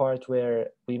one part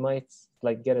where we might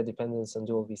like get a dependence on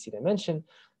dual VC dimension.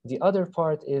 The other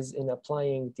part is in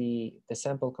applying the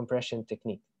sample compression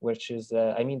technique, which is,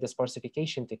 I mean, the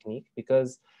sparsification technique,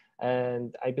 because,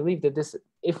 and I believe that this,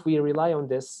 if we rely on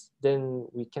this, then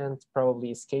we can't probably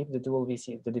escape the dual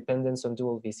VC, the dependence on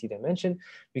dual VC dimension,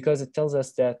 because it tells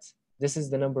us that this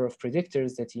is the number of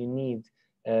predictors that you need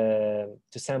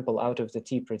to sample out of the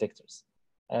T predictors.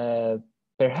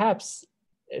 Perhaps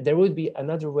there would be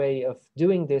another way of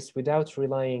doing this without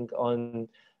relying on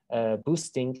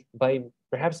boosting by,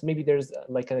 perhaps maybe there's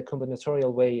like a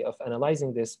combinatorial way of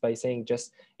analyzing this by saying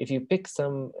just if you pick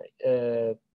some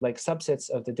like subsets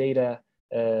of the data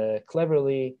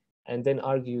cleverly and then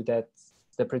argue that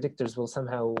the predictors will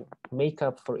somehow make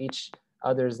up for each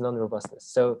other's non-robustness.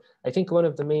 So I think one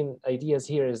of the main ideas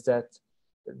here is that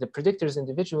the predictors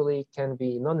individually can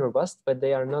be non-robust, but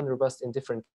they are non-robust in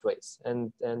different ways.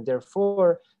 And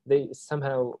therefore, they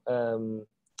somehow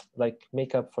like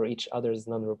make up for each other's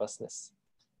non-robustness.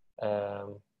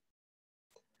 But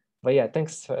yeah,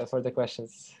 thanks for the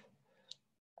questions.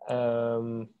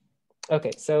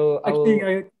 Okay, so actually,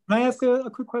 can I ask a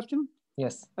quick question?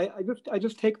 Yes. I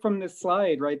just take from this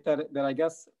slide, right, that I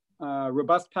guess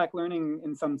robust pack learning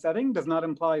in some setting does not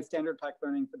imply standard pack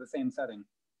learning for the same setting,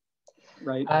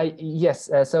 right? Yes.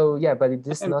 So yeah, but it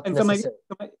is not necessary.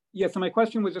 So my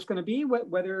question was just going to be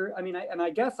whether, I mean, I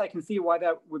guess I can see why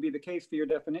that would be the case for your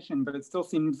definition, but it still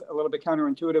seems a little bit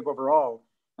counterintuitive overall.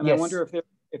 And yes. I wonder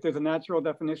if there's a natural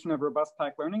definition of robust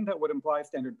pack learning that would imply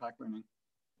standard pack learning.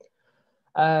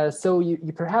 So you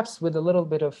perhaps with a little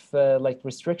bit of like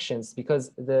restrictions,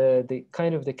 because the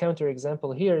kind of the counter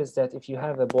example here is that if you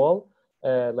have a ball,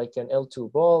 like an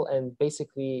L2 ball, and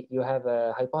basically you have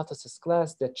a hypothesis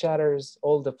class that chatters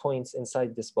all the points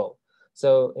inside this ball.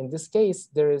 So in this case,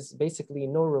 there is basically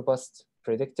no robust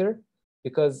predictor,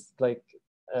 because like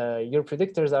your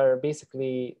predictors are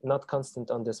basically not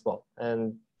constant on this ball.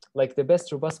 And like the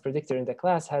best robust predictor in the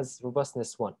class has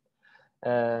robustness 1.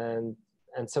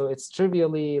 And so it's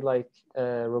trivially like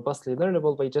robustly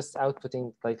learnable by just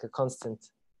outputting like a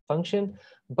constant function,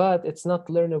 but it's not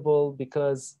learnable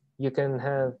because you can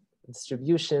have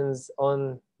distributions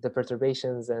on the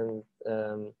perturbations. And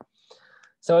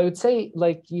so I would say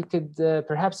like you could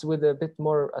perhaps with a bit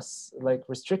more like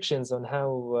restrictions on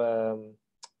how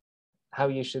how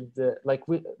you should, like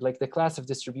the class of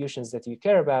distributions that you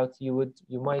care about, you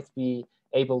might be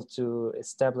able to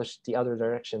establish the other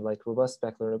direction, like robust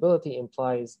back learnability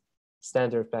implies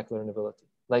standard back learnability.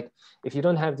 Like if you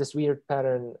don't have this weird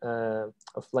pattern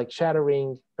of like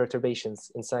shattering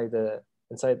perturbations inside the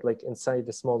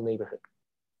small neighborhood.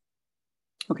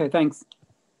 Okay, thanks.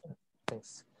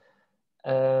 Thanks.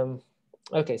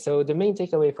 Okay, so the main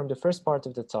takeaway from the first part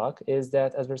of the talk is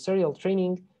that adversarial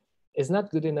training is not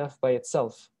good enough by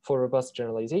itself for robust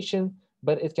generalization,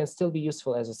 but it can still be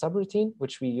useful as a subroutine,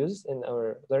 which we use in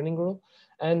our learning rule.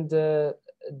 And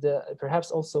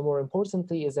perhaps also more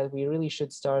importantly is that we really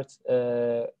should start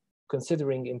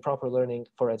considering improper learning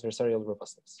for adversarial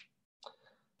robustness.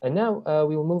 And now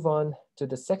we will move on to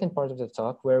the second part of the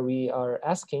talk, where we are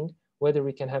asking whether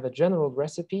we can have a general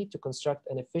recipe to construct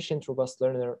an efficient robust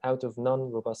learner out of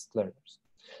non-robust learners.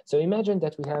 So imagine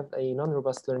that we have a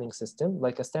non-robust learning system,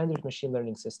 like a standard machine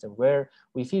learning system, where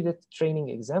we feed it training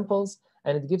examples,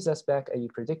 and it gives us back a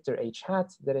predictor H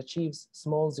hat that achieves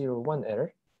small 0-1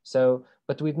 error. So,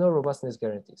 but with no robustness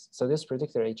guarantees. So this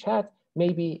predictor H hat may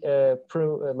be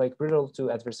brittle to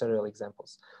adversarial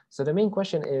examples. So the main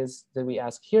question is that we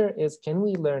ask here is, can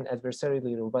we learn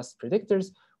adversarially robust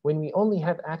predictors when we only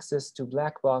have access to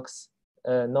black box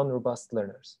non-robust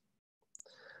learners?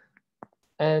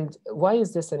 And why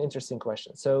is this an interesting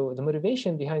question? So the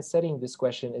motivation behind setting this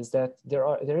question is that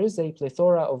there is a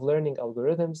plethora of learning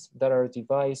algorithms that are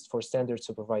devised for standard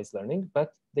supervised learning,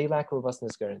 but they lack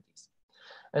robustness guarantees.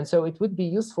 And so it would be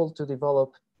useful to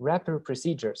develop wrapper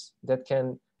procedures that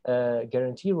can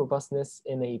guarantee robustness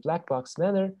in a black box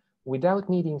manner without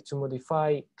needing to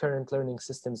modify current learning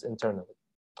systems internally.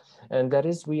 And that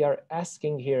is, what we are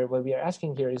asking here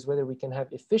is whether we can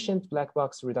have efficient black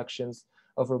box reductions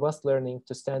of robust learning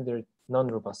to standard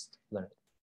non-robust learning.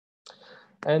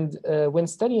 And when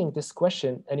studying this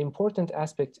question, an important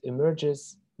aspect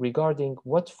emerges regarding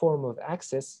what form of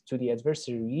access to the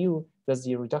adversarial view does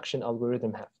the reduction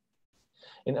algorithm have.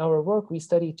 In our work, we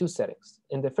study two settings.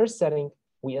 In the first setting,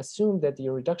 we assume that the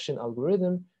reduction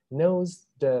algorithm knows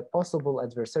the possible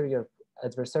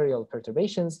adversarial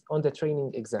perturbations on the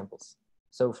training examples.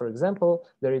 So for example,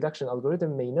 the reduction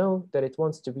algorithm may know that it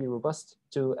wants to be robust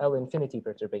to L infinity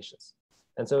perturbations.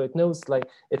 And so it knows, like,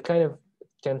 it kind of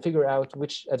can figure out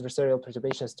which adversarial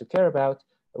perturbations to care about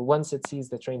once it sees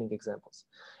the training examples.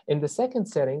 In the second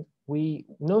setting,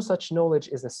 no such knowledge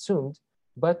is assumed,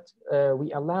 but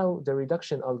we allow the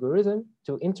reduction algorithm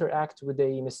to interact with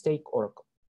a mistake oracle,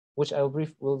 which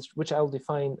I'll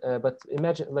define. But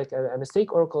imagine, like, a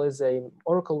mistake oracle is an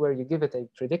oracle where you give it a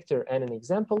predictor and an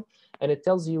example, and it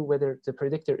tells you whether the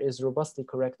predictor is robustly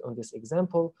correct on this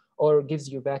example, or gives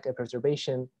you back a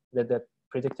perturbation that the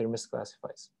predictor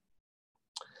misclassifies.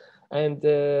 And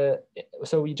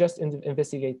so we just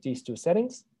investigate these two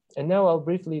settings. And now I'll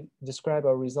briefly describe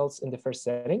our results in the first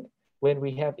setting when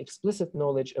we have explicit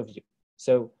knowledge of U.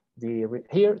 So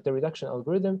here, the reduction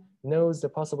algorithm knows the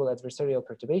possible adversarial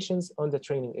perturbations on the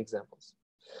training examples.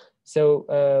 So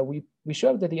we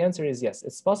showed that the answer is yes.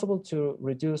 It's possible to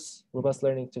reduce robust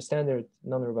learning to standard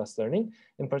non-robust learning.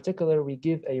 In particular, we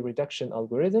give a reduction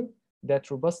algorithm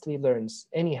that robustly learns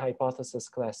any hypothesis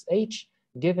class H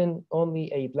given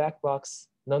only a black box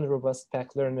non-robust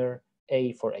pack learner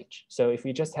A for H. So if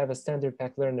we just have a standard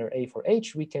pack learner A for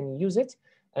H, we can use it.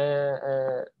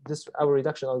 Our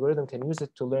reduction algorithm can use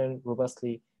it to learn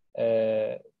robustly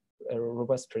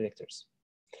robust predictors.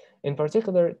 In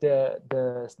particular,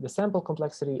 the sample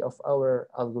complexity of our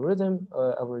algorithm,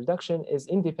 our reduction, is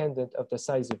independent of the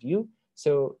size of U.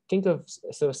 So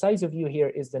size of U here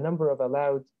is the number of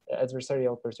allowed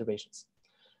adversarial perturbations.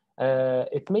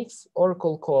 It makes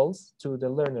oracle calls to the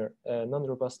learner,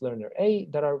 non-robust learner A,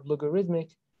 that are logarithmic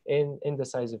in the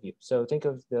size of U. So think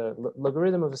of the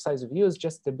logarithm of the size of U as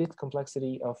just the bit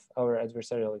complexity of our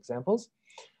adversarial examples.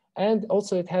 And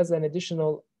also it has an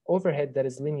additional overhead that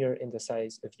is linear in the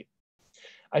size of U.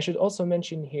 I should also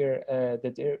mention here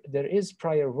that there is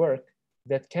prior work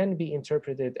that can be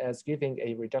interpreted as giving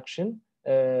a reduction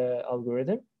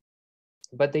algorithm,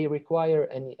 but they require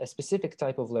a specific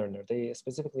type of learner. They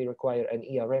specifically require an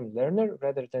ERM learner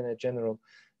rather than a general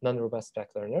non-robust pack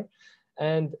learner.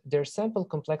 And their sample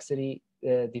complexity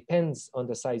depends on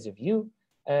the size of U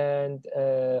and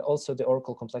also the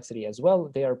oracle complexity as well.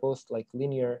 They are both like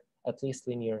linear, at least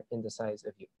linear in the size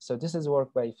of U. So this is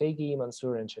work by Fegi,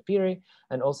 Mansour, and Shapiri,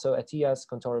 and also Atias,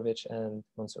 Kontorovich, and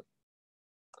Mansour.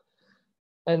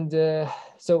 And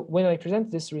so when I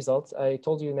present this result, I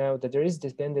told you now that there is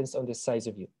dependence on the size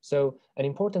of U. So an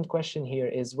important question here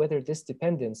is whether this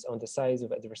dependence on the size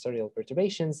of adversarial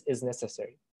perturbations is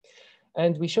necessary.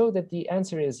 And we show that the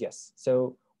answer is yes.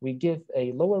 So we give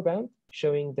a lower bound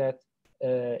showing that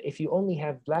if you only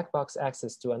have black box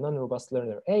access to a non-robust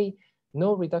learner A,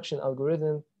 no reduction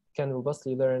algorithm can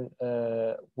robustly learn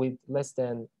with less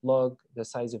than log the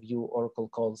size of U oracle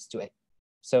calls to A.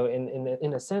 So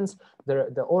in a sense,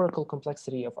 the oracle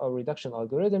complexity of our reduction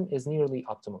algorithm is nearly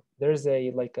optimal. There's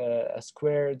a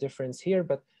square difference here,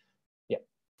 but yeah,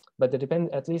 but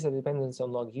at least the dependence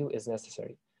on log U is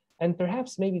necessary. And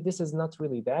perhaps maybe this is not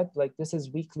really bad. Like this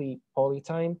is weakly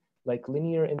polytime, like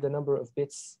linear in the number of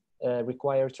bits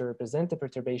required to represent the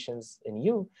perturbations in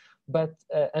U, but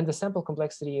and the sample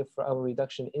complexity of our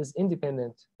reduction is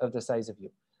independent of the size of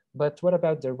U. But what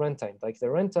about the runtime? Like the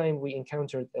runtime, we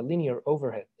encountered a linear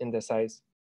overhead in the size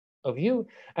of U,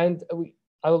 and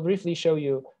I will briefly show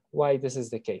you why this is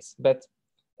the case. But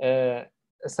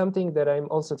something that I'm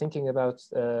also thinking about,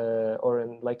 or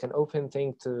like an open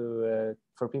thing to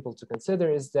for people to consider,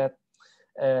 is that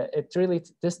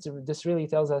this really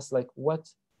tells us like what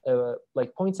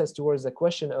like points us towards the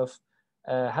question of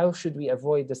how should we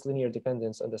avoid this linear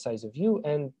dependence on the size of U,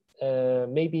 and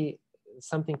maybe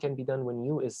something can be done when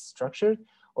U is structured,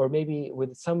 or maybe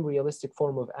with some realistic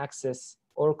form of access,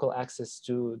 oracle access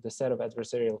to the set of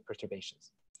adversarial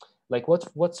perturbations. Like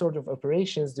what sort of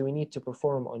operations do we need to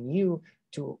perform on U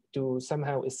to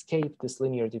somehow escape this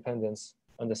linear dependence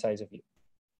on the size of U?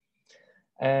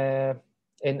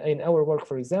 In our work,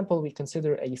 for example, we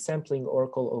consider a sampling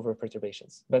oracle over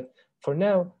perturbations. But for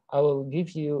now, I will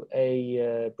give you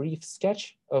a brief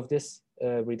sketch of this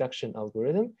reduction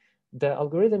algorithm. The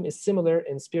algorithm is similar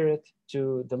in spirit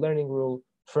to the learning rule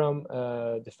from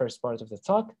the first part of the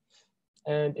talk.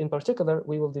 And in particular,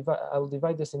 I will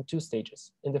divide this in two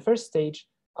stages. In the first stage,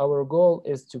 our goal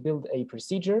is to build a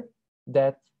procedure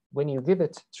that when you give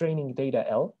it training data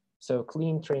L, so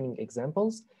clean training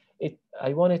examples,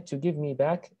 I want it to give me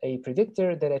back a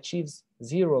predictor that achieves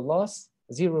zero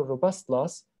robust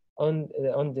loss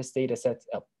on this data set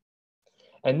L.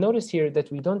 And notice here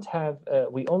that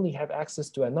we only have access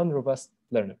to a non-robust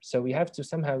learner. So we have to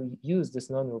somehow use this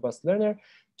non-robust learner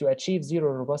to achieve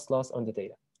zero robust loss on the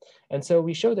data. And so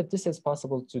we show that this is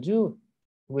possible to do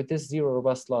with this zero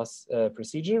robust loss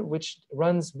procedure, which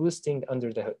runs boosting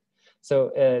under the hood.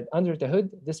 So under the hood,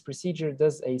 this procedure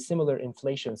does a similar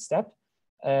inflation step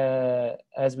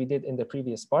as we did in the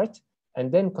previous part,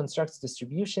 and then constructs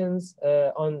distributions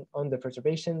on the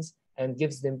perturbations and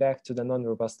gives them back to the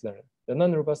non-robust learner. The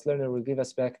non-robust learner will give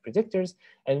us back predictors,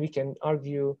 and we can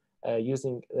argue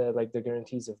using like the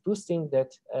guarantees of boosting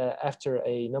that after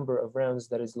a number of rounds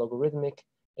that is logarithmic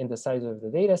in the size of the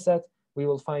data set, we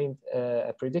will find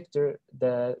a predictor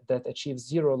that achieves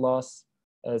zero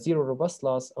robust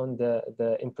loss on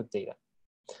the input data.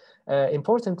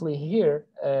 Importantly here,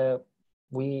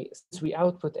 since we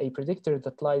output a predictor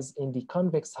that lies in the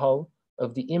convex hull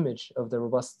of the image of the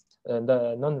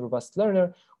non-robust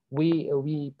learner,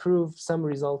 we prove some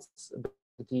results,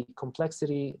 the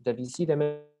complexity, the VC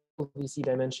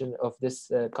dimension of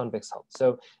this convex hull.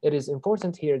 So it is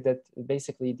important here that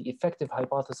basically the effective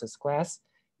hypothesis class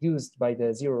used by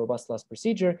the zero robust loss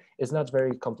procedure is not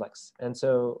very complex. And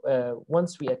so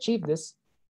once we achieve this,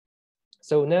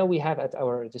 so now we have at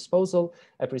our disposal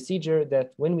a procedure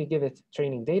that when we give it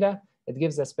training data, it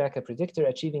gives us back a predictor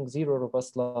achieving zero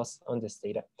robust loss on this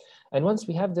data. And once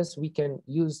we have this, we can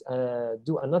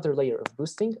do another layer of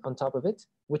boosting on top of it,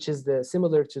 which is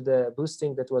similar to the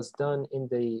boosting that was done in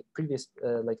the previous,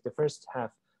 like the first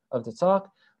half of the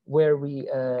talk, where we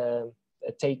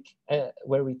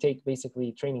take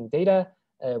basically training data,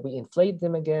 we inflate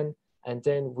them again, and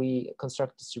then we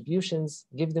construct distributions,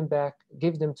 give them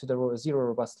to the zero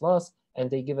robust loss, and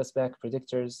they give us back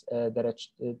predictors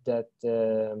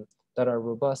that are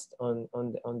robust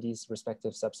on these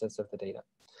respective subsets of the data.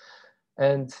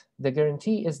 And the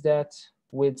guarantee is that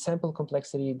with sample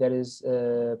complexity that is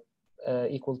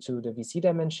equal to the VC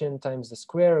dimension times the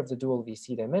square of the dual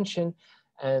VC dimension,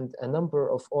 and a number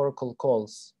of oracle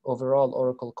calls, overall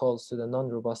oracle calls to the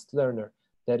non-robust learner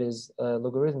that is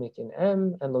logarithmic in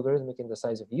M and logarithmic in the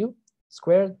size of U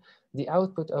squared, the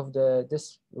output of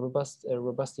this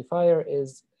robustifier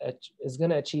is going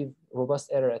to achieve robust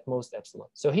error at most epsilon.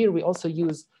 So here we also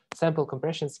use sample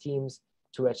compression schemes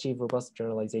to achieve robust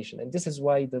generalization. And this is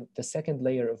why the second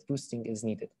layer of boosting is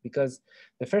needed, because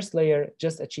the first layer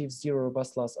just achieves zero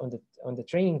robust loss on the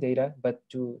training data, but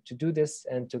to do this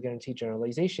and to guarantee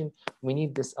generalization, we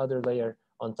need this other layer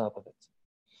on top of it.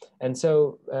 And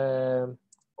so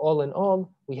all in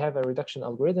all, we have a reduction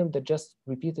algorithm that just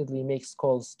repeatedly makes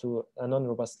calls to a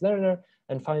non-robust learner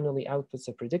and finally outputs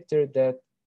a predictor that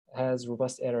has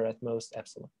robust error at most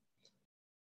epsilon.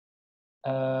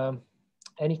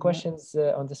 Any questions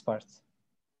on this part?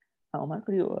 Omar,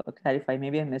 could you clarify?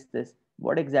 Maybe I missed this.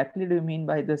 What exactly do you mean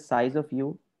by the size of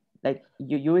U? Like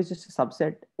U is just a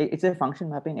subset. It's a function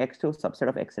mapping X to a subset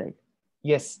of X, right?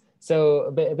 Yes.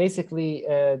 So basically,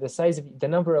 the size of the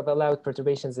number of allowed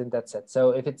perturbations in that set.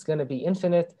 So if it's going to be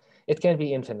infinite, it can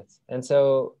be infinite. And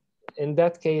so in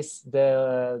that case,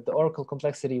 the oracle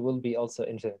complexity will be also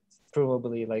infinite,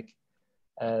 probably like.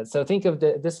 So think of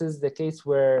this is the case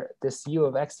where this U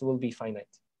of X will be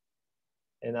finite.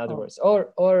 In other words,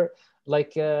 or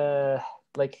like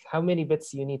how many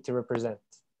bits you need to represent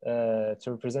your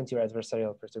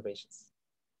adversarial perturbations.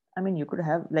 I mean, you could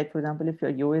have, like, for example, if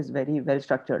your U is very well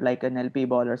structured, like an LP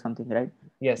ball or something, right?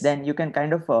 Yes. Then you can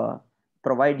kind of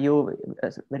provide U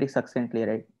very succinctly,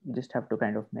 right? You just have to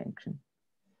kind of mention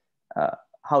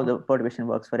how the perturbation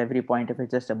works for every point. If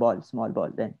it's just a ball, small ball,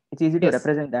 then it's easy to Yes.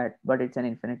 represent that, but it's an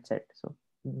infinite set. So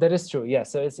that is true. Yeah.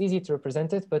 So it's easy to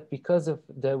represent it, but because of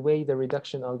the way the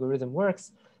reduction algorithm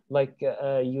works, like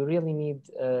you really need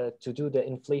to do the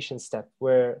inflation step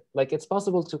where like it's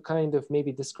possible to kind of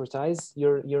maybe discretize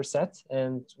your set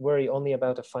and worry only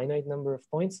about a finite number of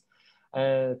points.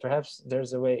 And perhaps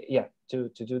there's a way, yeah, to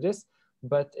do this.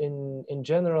 But in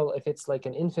general, if it's like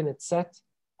an infinite set,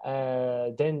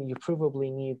 then you probably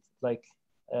need like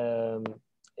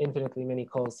infinitely many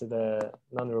calls to the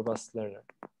non-robust learner.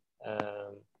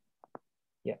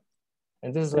 Yeah,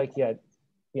 and this is like yeah.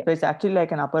 So it's actually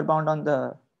like an upper bound on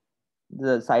the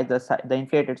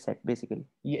inflated set, basically.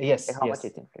 Yes. Like how yes. much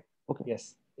it's inflated. Okay.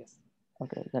 Yes. Yes.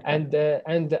 Okay.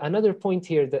 And another point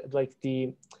here that like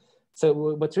so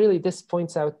what really this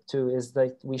points out to is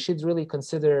like we should really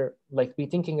consider like be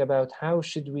thinking about how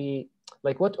should we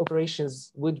like what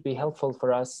operations would be helpful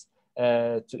for us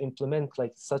to implement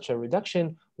like such a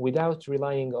reduction without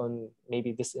relying on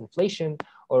maybe this inflation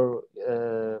or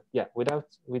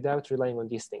without relying on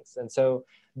these things. And so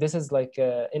this is like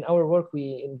in our work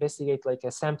we investigate like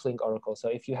a sampling oracle. So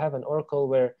if you have an oracle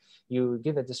where you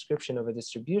give a description of a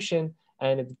distribution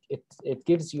and it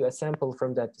gives you a sample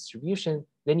from that distribution,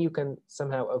 then you can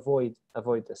somehow avoid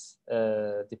this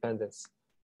dependence.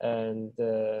 And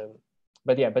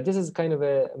but this is kind of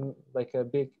a like a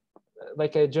big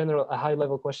like a high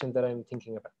level question that I'm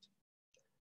thinking about.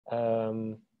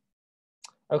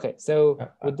 Okay, so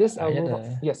with this I'll move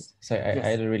on. Yes. Sorry, I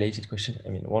had a related question. I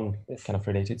mean, one kind of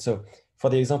related. So for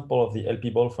the example of the LP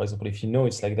ball, for example, if you know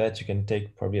it's like that, you can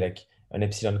take probably like an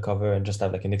epsilon cover and just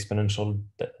have like an exponential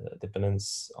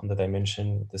dependence on the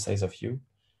dimension, the size of U.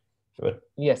 But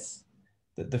yes,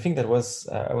 the thing that was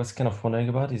I was kind of wondering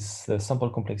about is the sample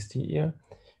complexity here.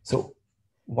 So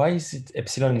why is it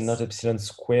epsilon and not epsilon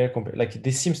square? Like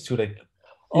this seems to like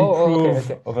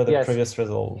improve over the previous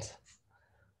result.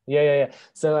 Yeah.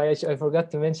 So I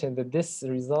forgot to mention that this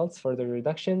results for the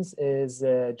reductions is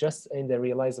just in the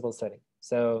realizable setting.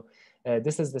 So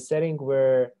this is the setting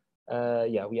where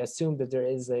we assume that there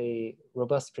is a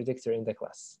robust predictor in the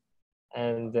class.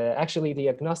 And actually the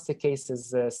agnostic case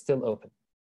is still open.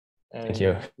 And thank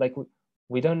you. Like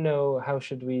we don't know how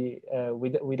should we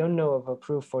don't know of a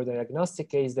proof for the agnostic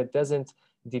case that doesn't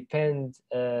depend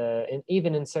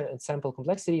even in sample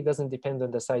complexity doesn't depend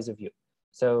on the size of U.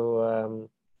 So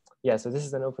so this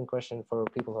is an open question for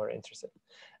people who are interested.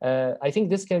 I think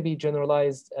this can be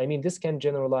generalized. I mean, this can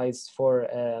generalize for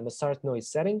a Massart noise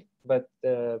setting, but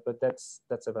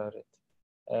that's about it.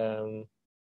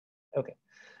 Okay.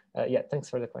 Thanks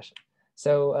for the question.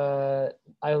 So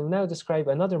I'll now describe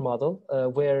another model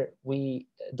where we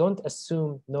don't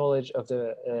assume knowledge of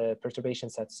the perturbation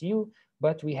sets U,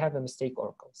 but we have a mistake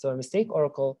oracle. So a mistake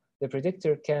oracle, the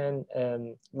predictor can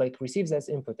receives as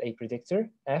input a predictor,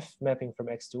 F mapping from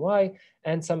X to Y,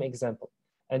 and some example.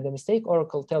 And the mistake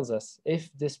oracle tells us if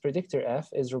this predictor F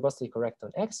is robustly correct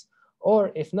on X,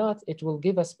 or if not, it will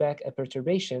give us back a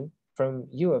perturbation from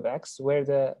U of X where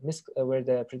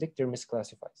the predictor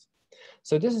misclassifies.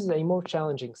 So this is a more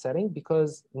challenging setting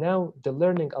because now the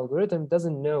learning algorithm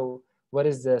doesn't know what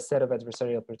is the set of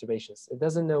adversarial perturbations. It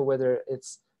doesn't know whether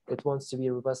it wants to be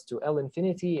robust to L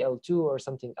infinity, L2, or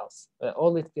something else.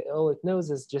 All it knows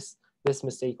is just this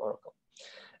mistake oracle.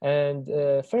 And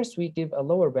first we give a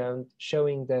lower bound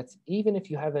showing that even if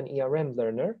you have an ERM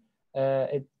learner,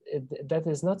 that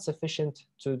is not sufficient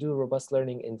to do robust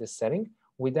learning in this setting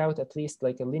without at least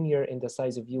like a linear in the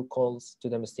size of U calls to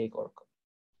the mistake oracle.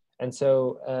 And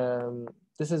so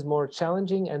this is more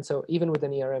challenging. And so even with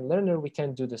an ERM learner, we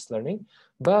can't do this learning.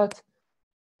 But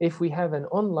if we have an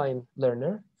online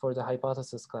learner for the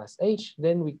hypothesis class H,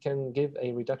 then we can give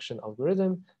a reduction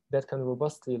algorithm that can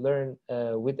robustly learn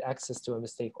with access to a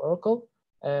mistake oracle.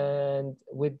 and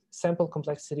with sample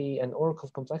complexity and oracle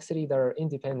complexity that are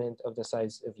independent of the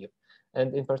size of U.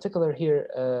 And in particular here,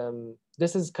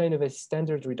 this is kind of a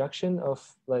standard reduction of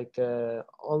like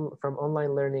from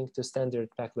online learning to standard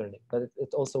pack learning, but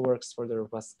it also works for the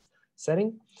robust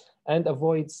setting and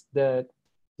avoids the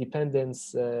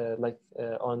dependence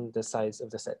on the size of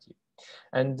the set U.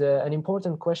 And an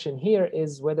important question here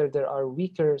is whether there are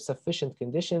weaker sufficient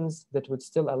conditions that would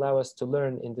still allow us to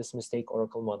learn in this mistake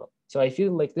oracle model. So I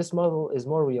feel like this model is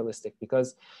more realistic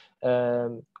because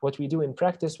what we do in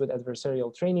practice with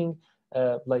adversarial training,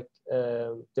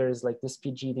 there is like this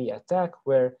PGD attack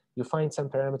where you find some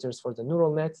parameters for the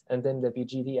neural net, and then the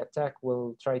PGD attack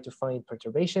will try to find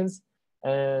perturbations,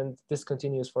 and this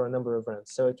continues for a number of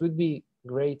rounds. So it would be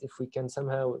great if we can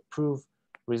somehow prove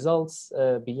results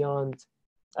beyond,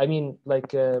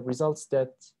 results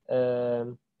that,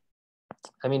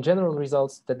 general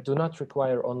results that do not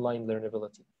require online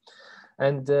learnability.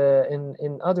 And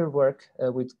in other work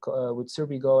with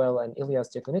Surbi Goel and Ilyas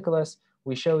Diakonikolas,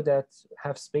 we show that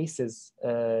half spaces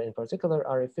in particular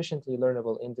are efficiently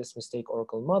learnable in this mistake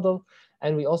oracle model.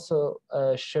 And we also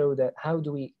show that how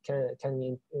do we can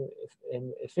we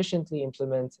efficiently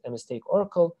implement a mistake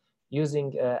oracle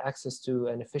using access to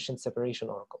an efficient separation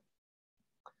oracle.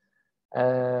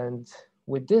 And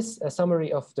with this, a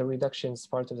summary of the reductions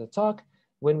part of the talk.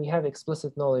 When we have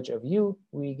explicit knowledge of U,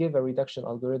 we give a reduction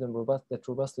algorithm that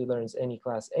robustly learns any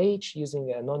class H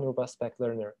using a non-robust pack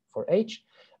learner for H.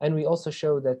 And we also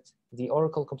show that the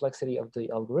oracle complexity of the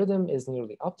algorithm is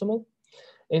nearly optimal.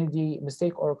 In the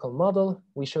mistake oracle model,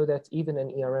 we show that even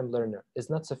an ERM learner is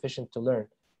not sufficient to learn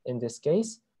in this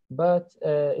case. But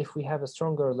if we have a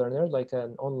stronger learner, like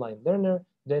an online learner,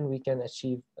 then we can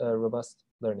achieve robust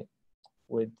learning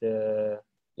with,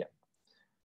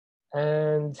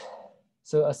 And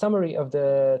so a summary of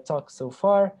the talk so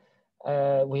far,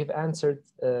 we've answered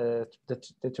the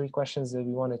 3 questions that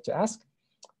we wanted to ask.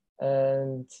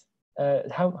 And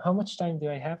how much time do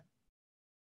I have?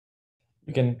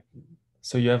 You can,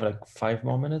 so you have like 5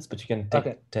 more minutes, but you can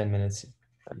take 10 minutes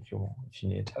if you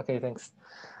need. Okay, thanks.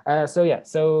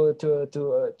 So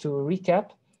to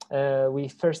recap, we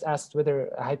first asked whether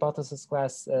a hypothesis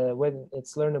class, when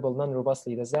it's learnable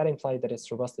non-robustly, does that imply that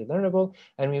it's robustly learnable?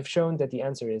 And we've shown that the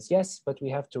answer is yes, but we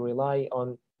have to rely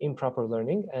on improper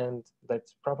learning, and that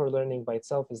proper learning by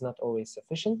itself is not always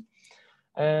sufficient.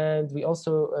 And we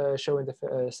also show in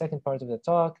the second part of the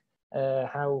talk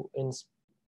how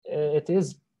it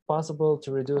is possible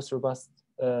to reduce robust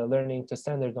learning to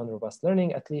standard non-robust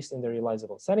learning, at least in the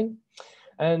realizable setting.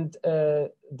 And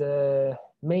the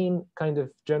main kind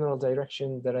of general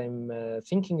direction that I'm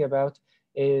thinking about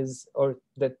is, or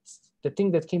that the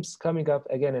thing that keeps coming up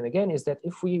again and again, is that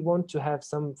if we want to have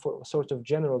some sort of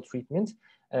general treatment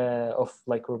of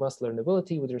like robust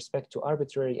learnability with respect to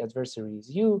arbitrary adversaries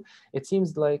U, it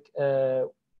seems like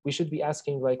we should be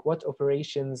asking like what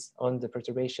operations on the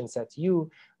perturbation set U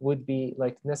would be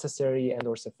like necessary and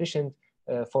or sufficient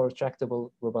for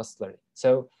tractable robust learning.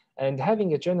 So, and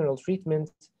having a general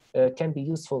treatment can be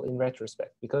useful in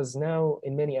retrospect, because now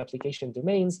in many application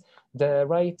domains, the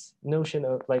right notion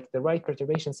of like the right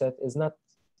perturbation set is not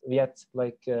yet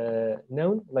like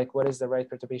known, like what is the right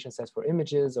perturbation set for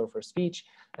images or for speech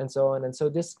and so on. And so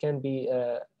this can be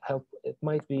it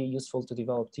might be useful to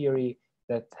develop theory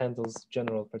that handles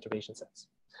general perturbation sets.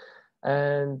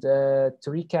 And to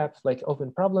recap, like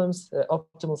open problems,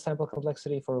 optimal sample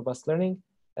complexity for robust learning,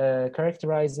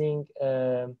 characterizing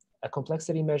a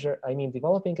complexity measure,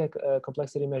 developing a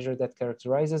complexity measure that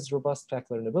characterizes robust pack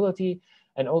learnability,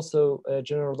 and also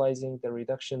generalizing the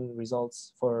reduction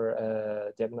results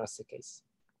for diagnostic case.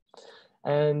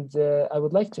 And I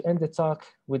would like to end the talk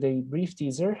with a brief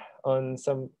teaser on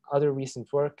some other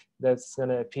recent work that's going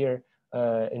to appear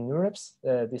in NeurIPS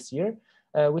this year,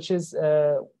 which is,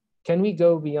 can we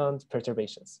go beyond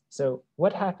perturbations? So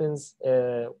what happens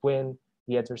when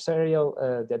the adversary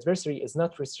is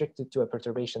not restricted to a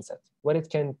perturbation set, when it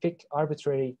can pick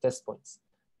arbitrary test points?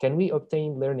 Can we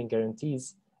obtain learning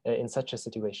guarantees in such a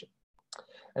situation?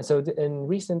 And so in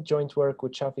recent joint work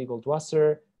with Shafi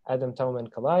Goldwasser, Adam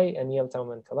Tauman-Kalai, and Neil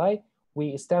Tauman-Kalai, we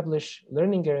establish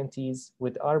learning guarantees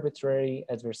with arbitrary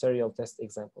adversarial test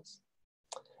examples.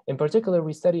 In particular,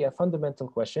 we study a fundamental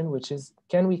question, which is,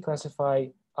 can we classify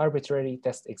arbitrary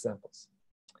test examples?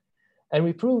 And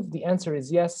we prove the answer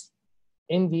is yes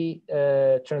in the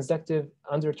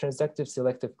under transductive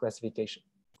selective classification.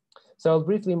 So I'll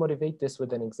briefly motivate this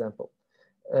with an example.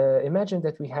 Imagine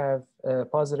that we have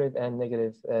positive and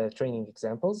negative training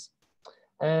examples.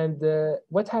 And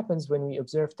what happens when we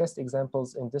observe test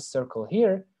examples in this circle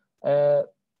here?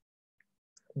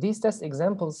 These test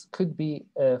examples could be,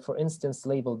 for instance,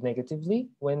 labeled negatively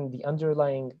when the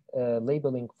underlying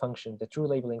labeling function, the true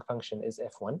labeling function, is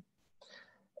F1.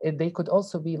 They could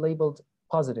also be labeled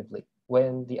positively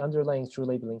when the underlying true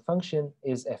labeling function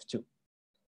is F2.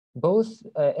 Both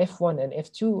F1 and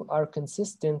F2 are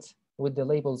consistent with the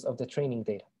labels of the training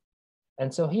data.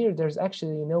 And so here, there's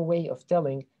actually no way of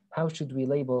telling how should we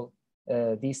label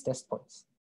these test points.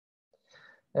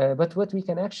 But what we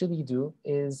can actually do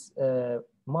is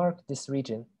mark this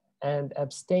region and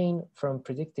abstain from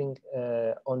predicting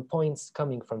on points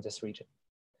coming from this region.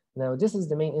 Now, this is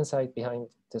the main insight behind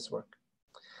this work.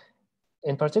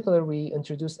 In particular, we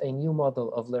introduced a new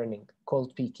model of learning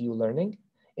called PQ learning.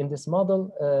 In this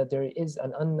model, there is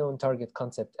an unknown target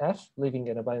concept F living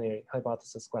in a binary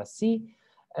hypothesis class C,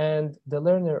 and the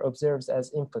learner observes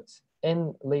as input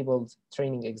n labeled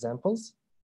training examples,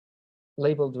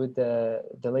 labeled with the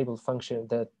labeled function,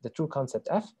 the true concept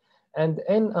F, and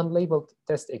n unlabeled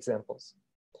test examples.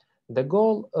 The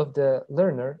goal of the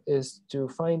learner is to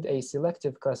find a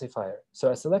selective classifier.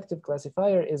 So a selective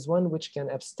classifier is one which can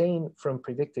abstain from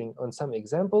predicting on some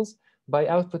examples by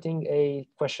outputting a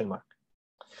question mark.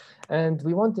 And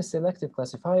we want the selective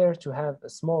classifier to have a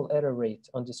small error rate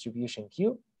on distribution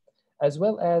Q, as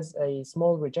well as a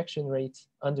small rejection rate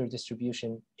under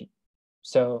distribution P.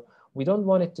 So we don't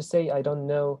want it to say, I don't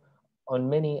know, on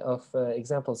many of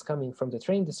examples coming from the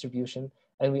trained distribution.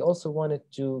 And we also wanted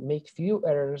to make few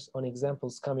errors on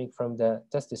examples coming from the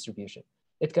test distribution.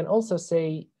 It can also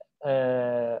say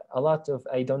a lot of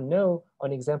I don't know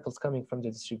on examples coming from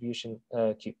the distribution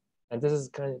Q. And this is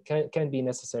can be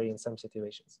necessary in some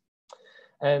situations.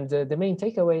 And the main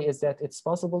takeaway is that it's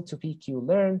possible to PQ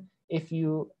learn if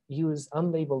you use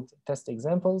unlabeled test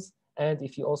examples and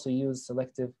if you also use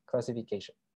selective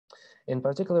classification. In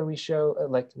particular, we show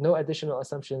like no additional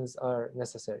assumptions are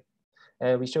necessary.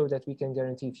 We show that we can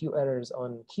guarantee few errors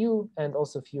on Q and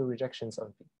also few rejections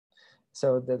on P.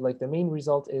 So the main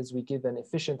result is we give an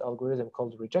efficient algorithm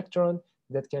called rejectron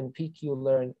that can PQ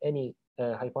learn any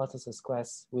hypothesis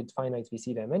class with finite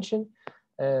VC dimension.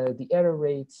 The error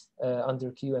rate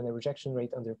under Q and the rejection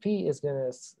rate under P is going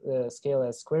to scale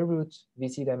as square root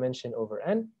VC dimension over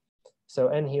n. So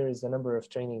n here is the number of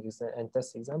training and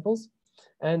test examples.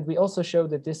 And we also show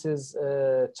that this is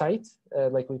tight,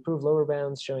 like we prove lower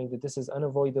bounds showing that this is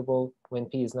unavoidable when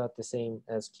P is not the same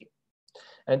as Q.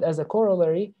 And as a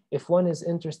corollary, if one is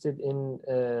interested in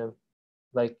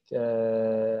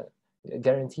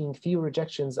guaranteeing few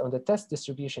rejections on the test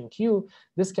distribution Q,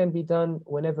 this can be done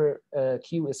whenever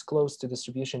Q is close to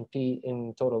distribution P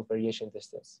in total variation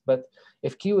distance. But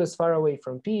if Q is far away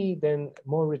from P, then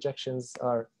more rejections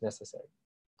are necessary.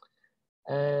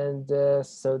 And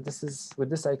so with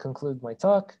this I conclude my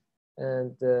talk,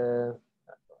 and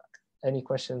any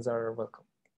questions are welcome,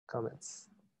 comments.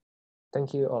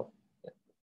 Thank you all.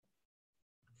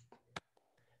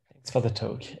 Thanks for the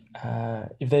talk.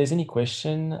 If there is any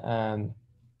question,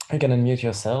 you can unmute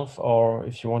yourself, or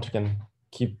if you want, you can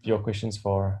keep your questions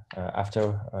for after,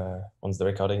 once the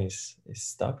recording is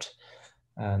stopped.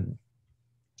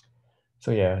 So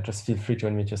yeah, just feel free to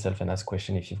unmute yourself and ask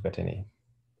questions if you've got any.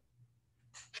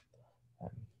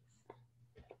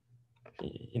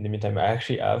 In the meantime, I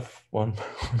actually have one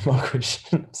more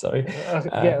question. Sorry.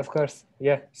 Yeah, of course.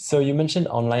 Yeah. So you mentioned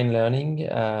online learning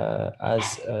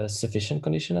as a sufficient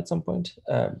condition at some point.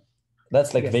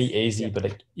 That's like very easy, but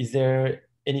like, is there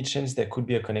any chance there could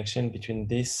be a connection between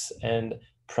this and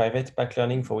private back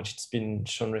learning, for which it's been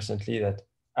shown recently that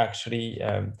actually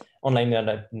online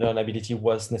learnability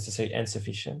was necessary and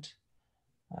sufficient?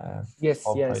 Yes.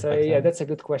 Yeah. So yeah, that's a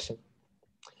good question.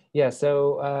 Yeah,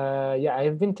 so yeah,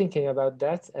 I've been thinking about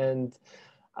that, and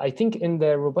I think in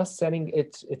the robust setting,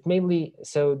 it mainly,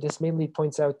 so this mainly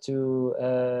points out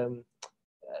to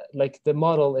like the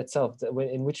model itself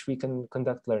in which we can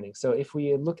conduct learning. So if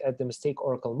we look at the mistake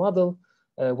oracle model,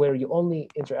 where you only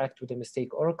interact with the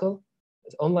mistake oracle,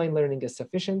 online learning is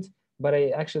sufficient, but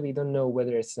I actually don't know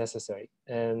whether it's necessary.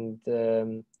 And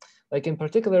like in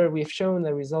particular, we've shown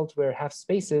a result where half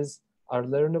spaces are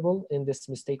learnable in this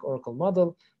mistake oracle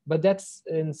model, but that's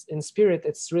in spirit,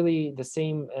 it's really the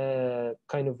same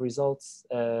kind of results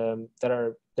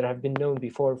that have been known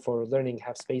before for learning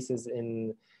half spaces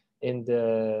in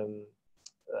the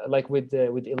like with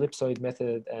ellipsoid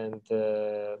method and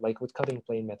like with cutting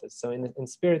plane methods. So in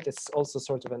spirit, it's also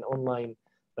sort of an online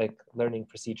like learning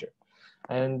procedure.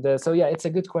 And so yeah, it's a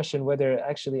good question whether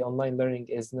actually online learning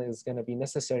is going to be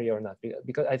necessary or not,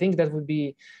 because I think that would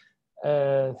be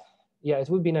yeah, it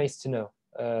would be nice to know,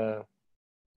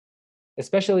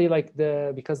 especially like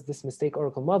because this mistake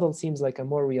oracle model seems like a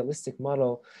more realistic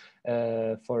model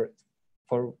for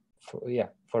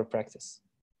for practice.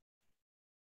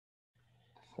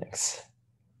 Thanks.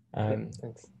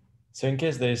 Thanks. So in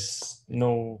case there's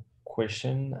no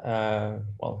question,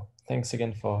 well, thanks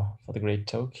again for the great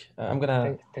talk. I'm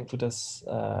gonna I'm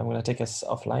gonna take us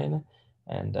offline,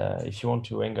 and if you want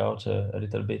to hang out a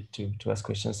little bit to ask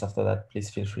questions after that, please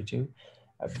feel free to.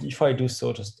 Before I do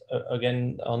so, just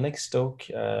again, our next talk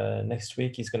next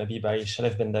week is going to be by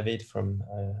Shalef Ben David from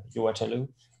UWaterloo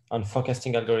on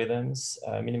forecasting algorithms,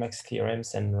 minimax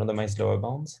theorems, and randomized lower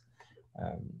bounds.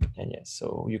 And yeah,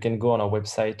 so you can go on our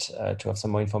website to have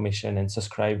some more information and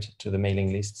subscribe to the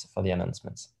mailing list for the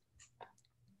announcements.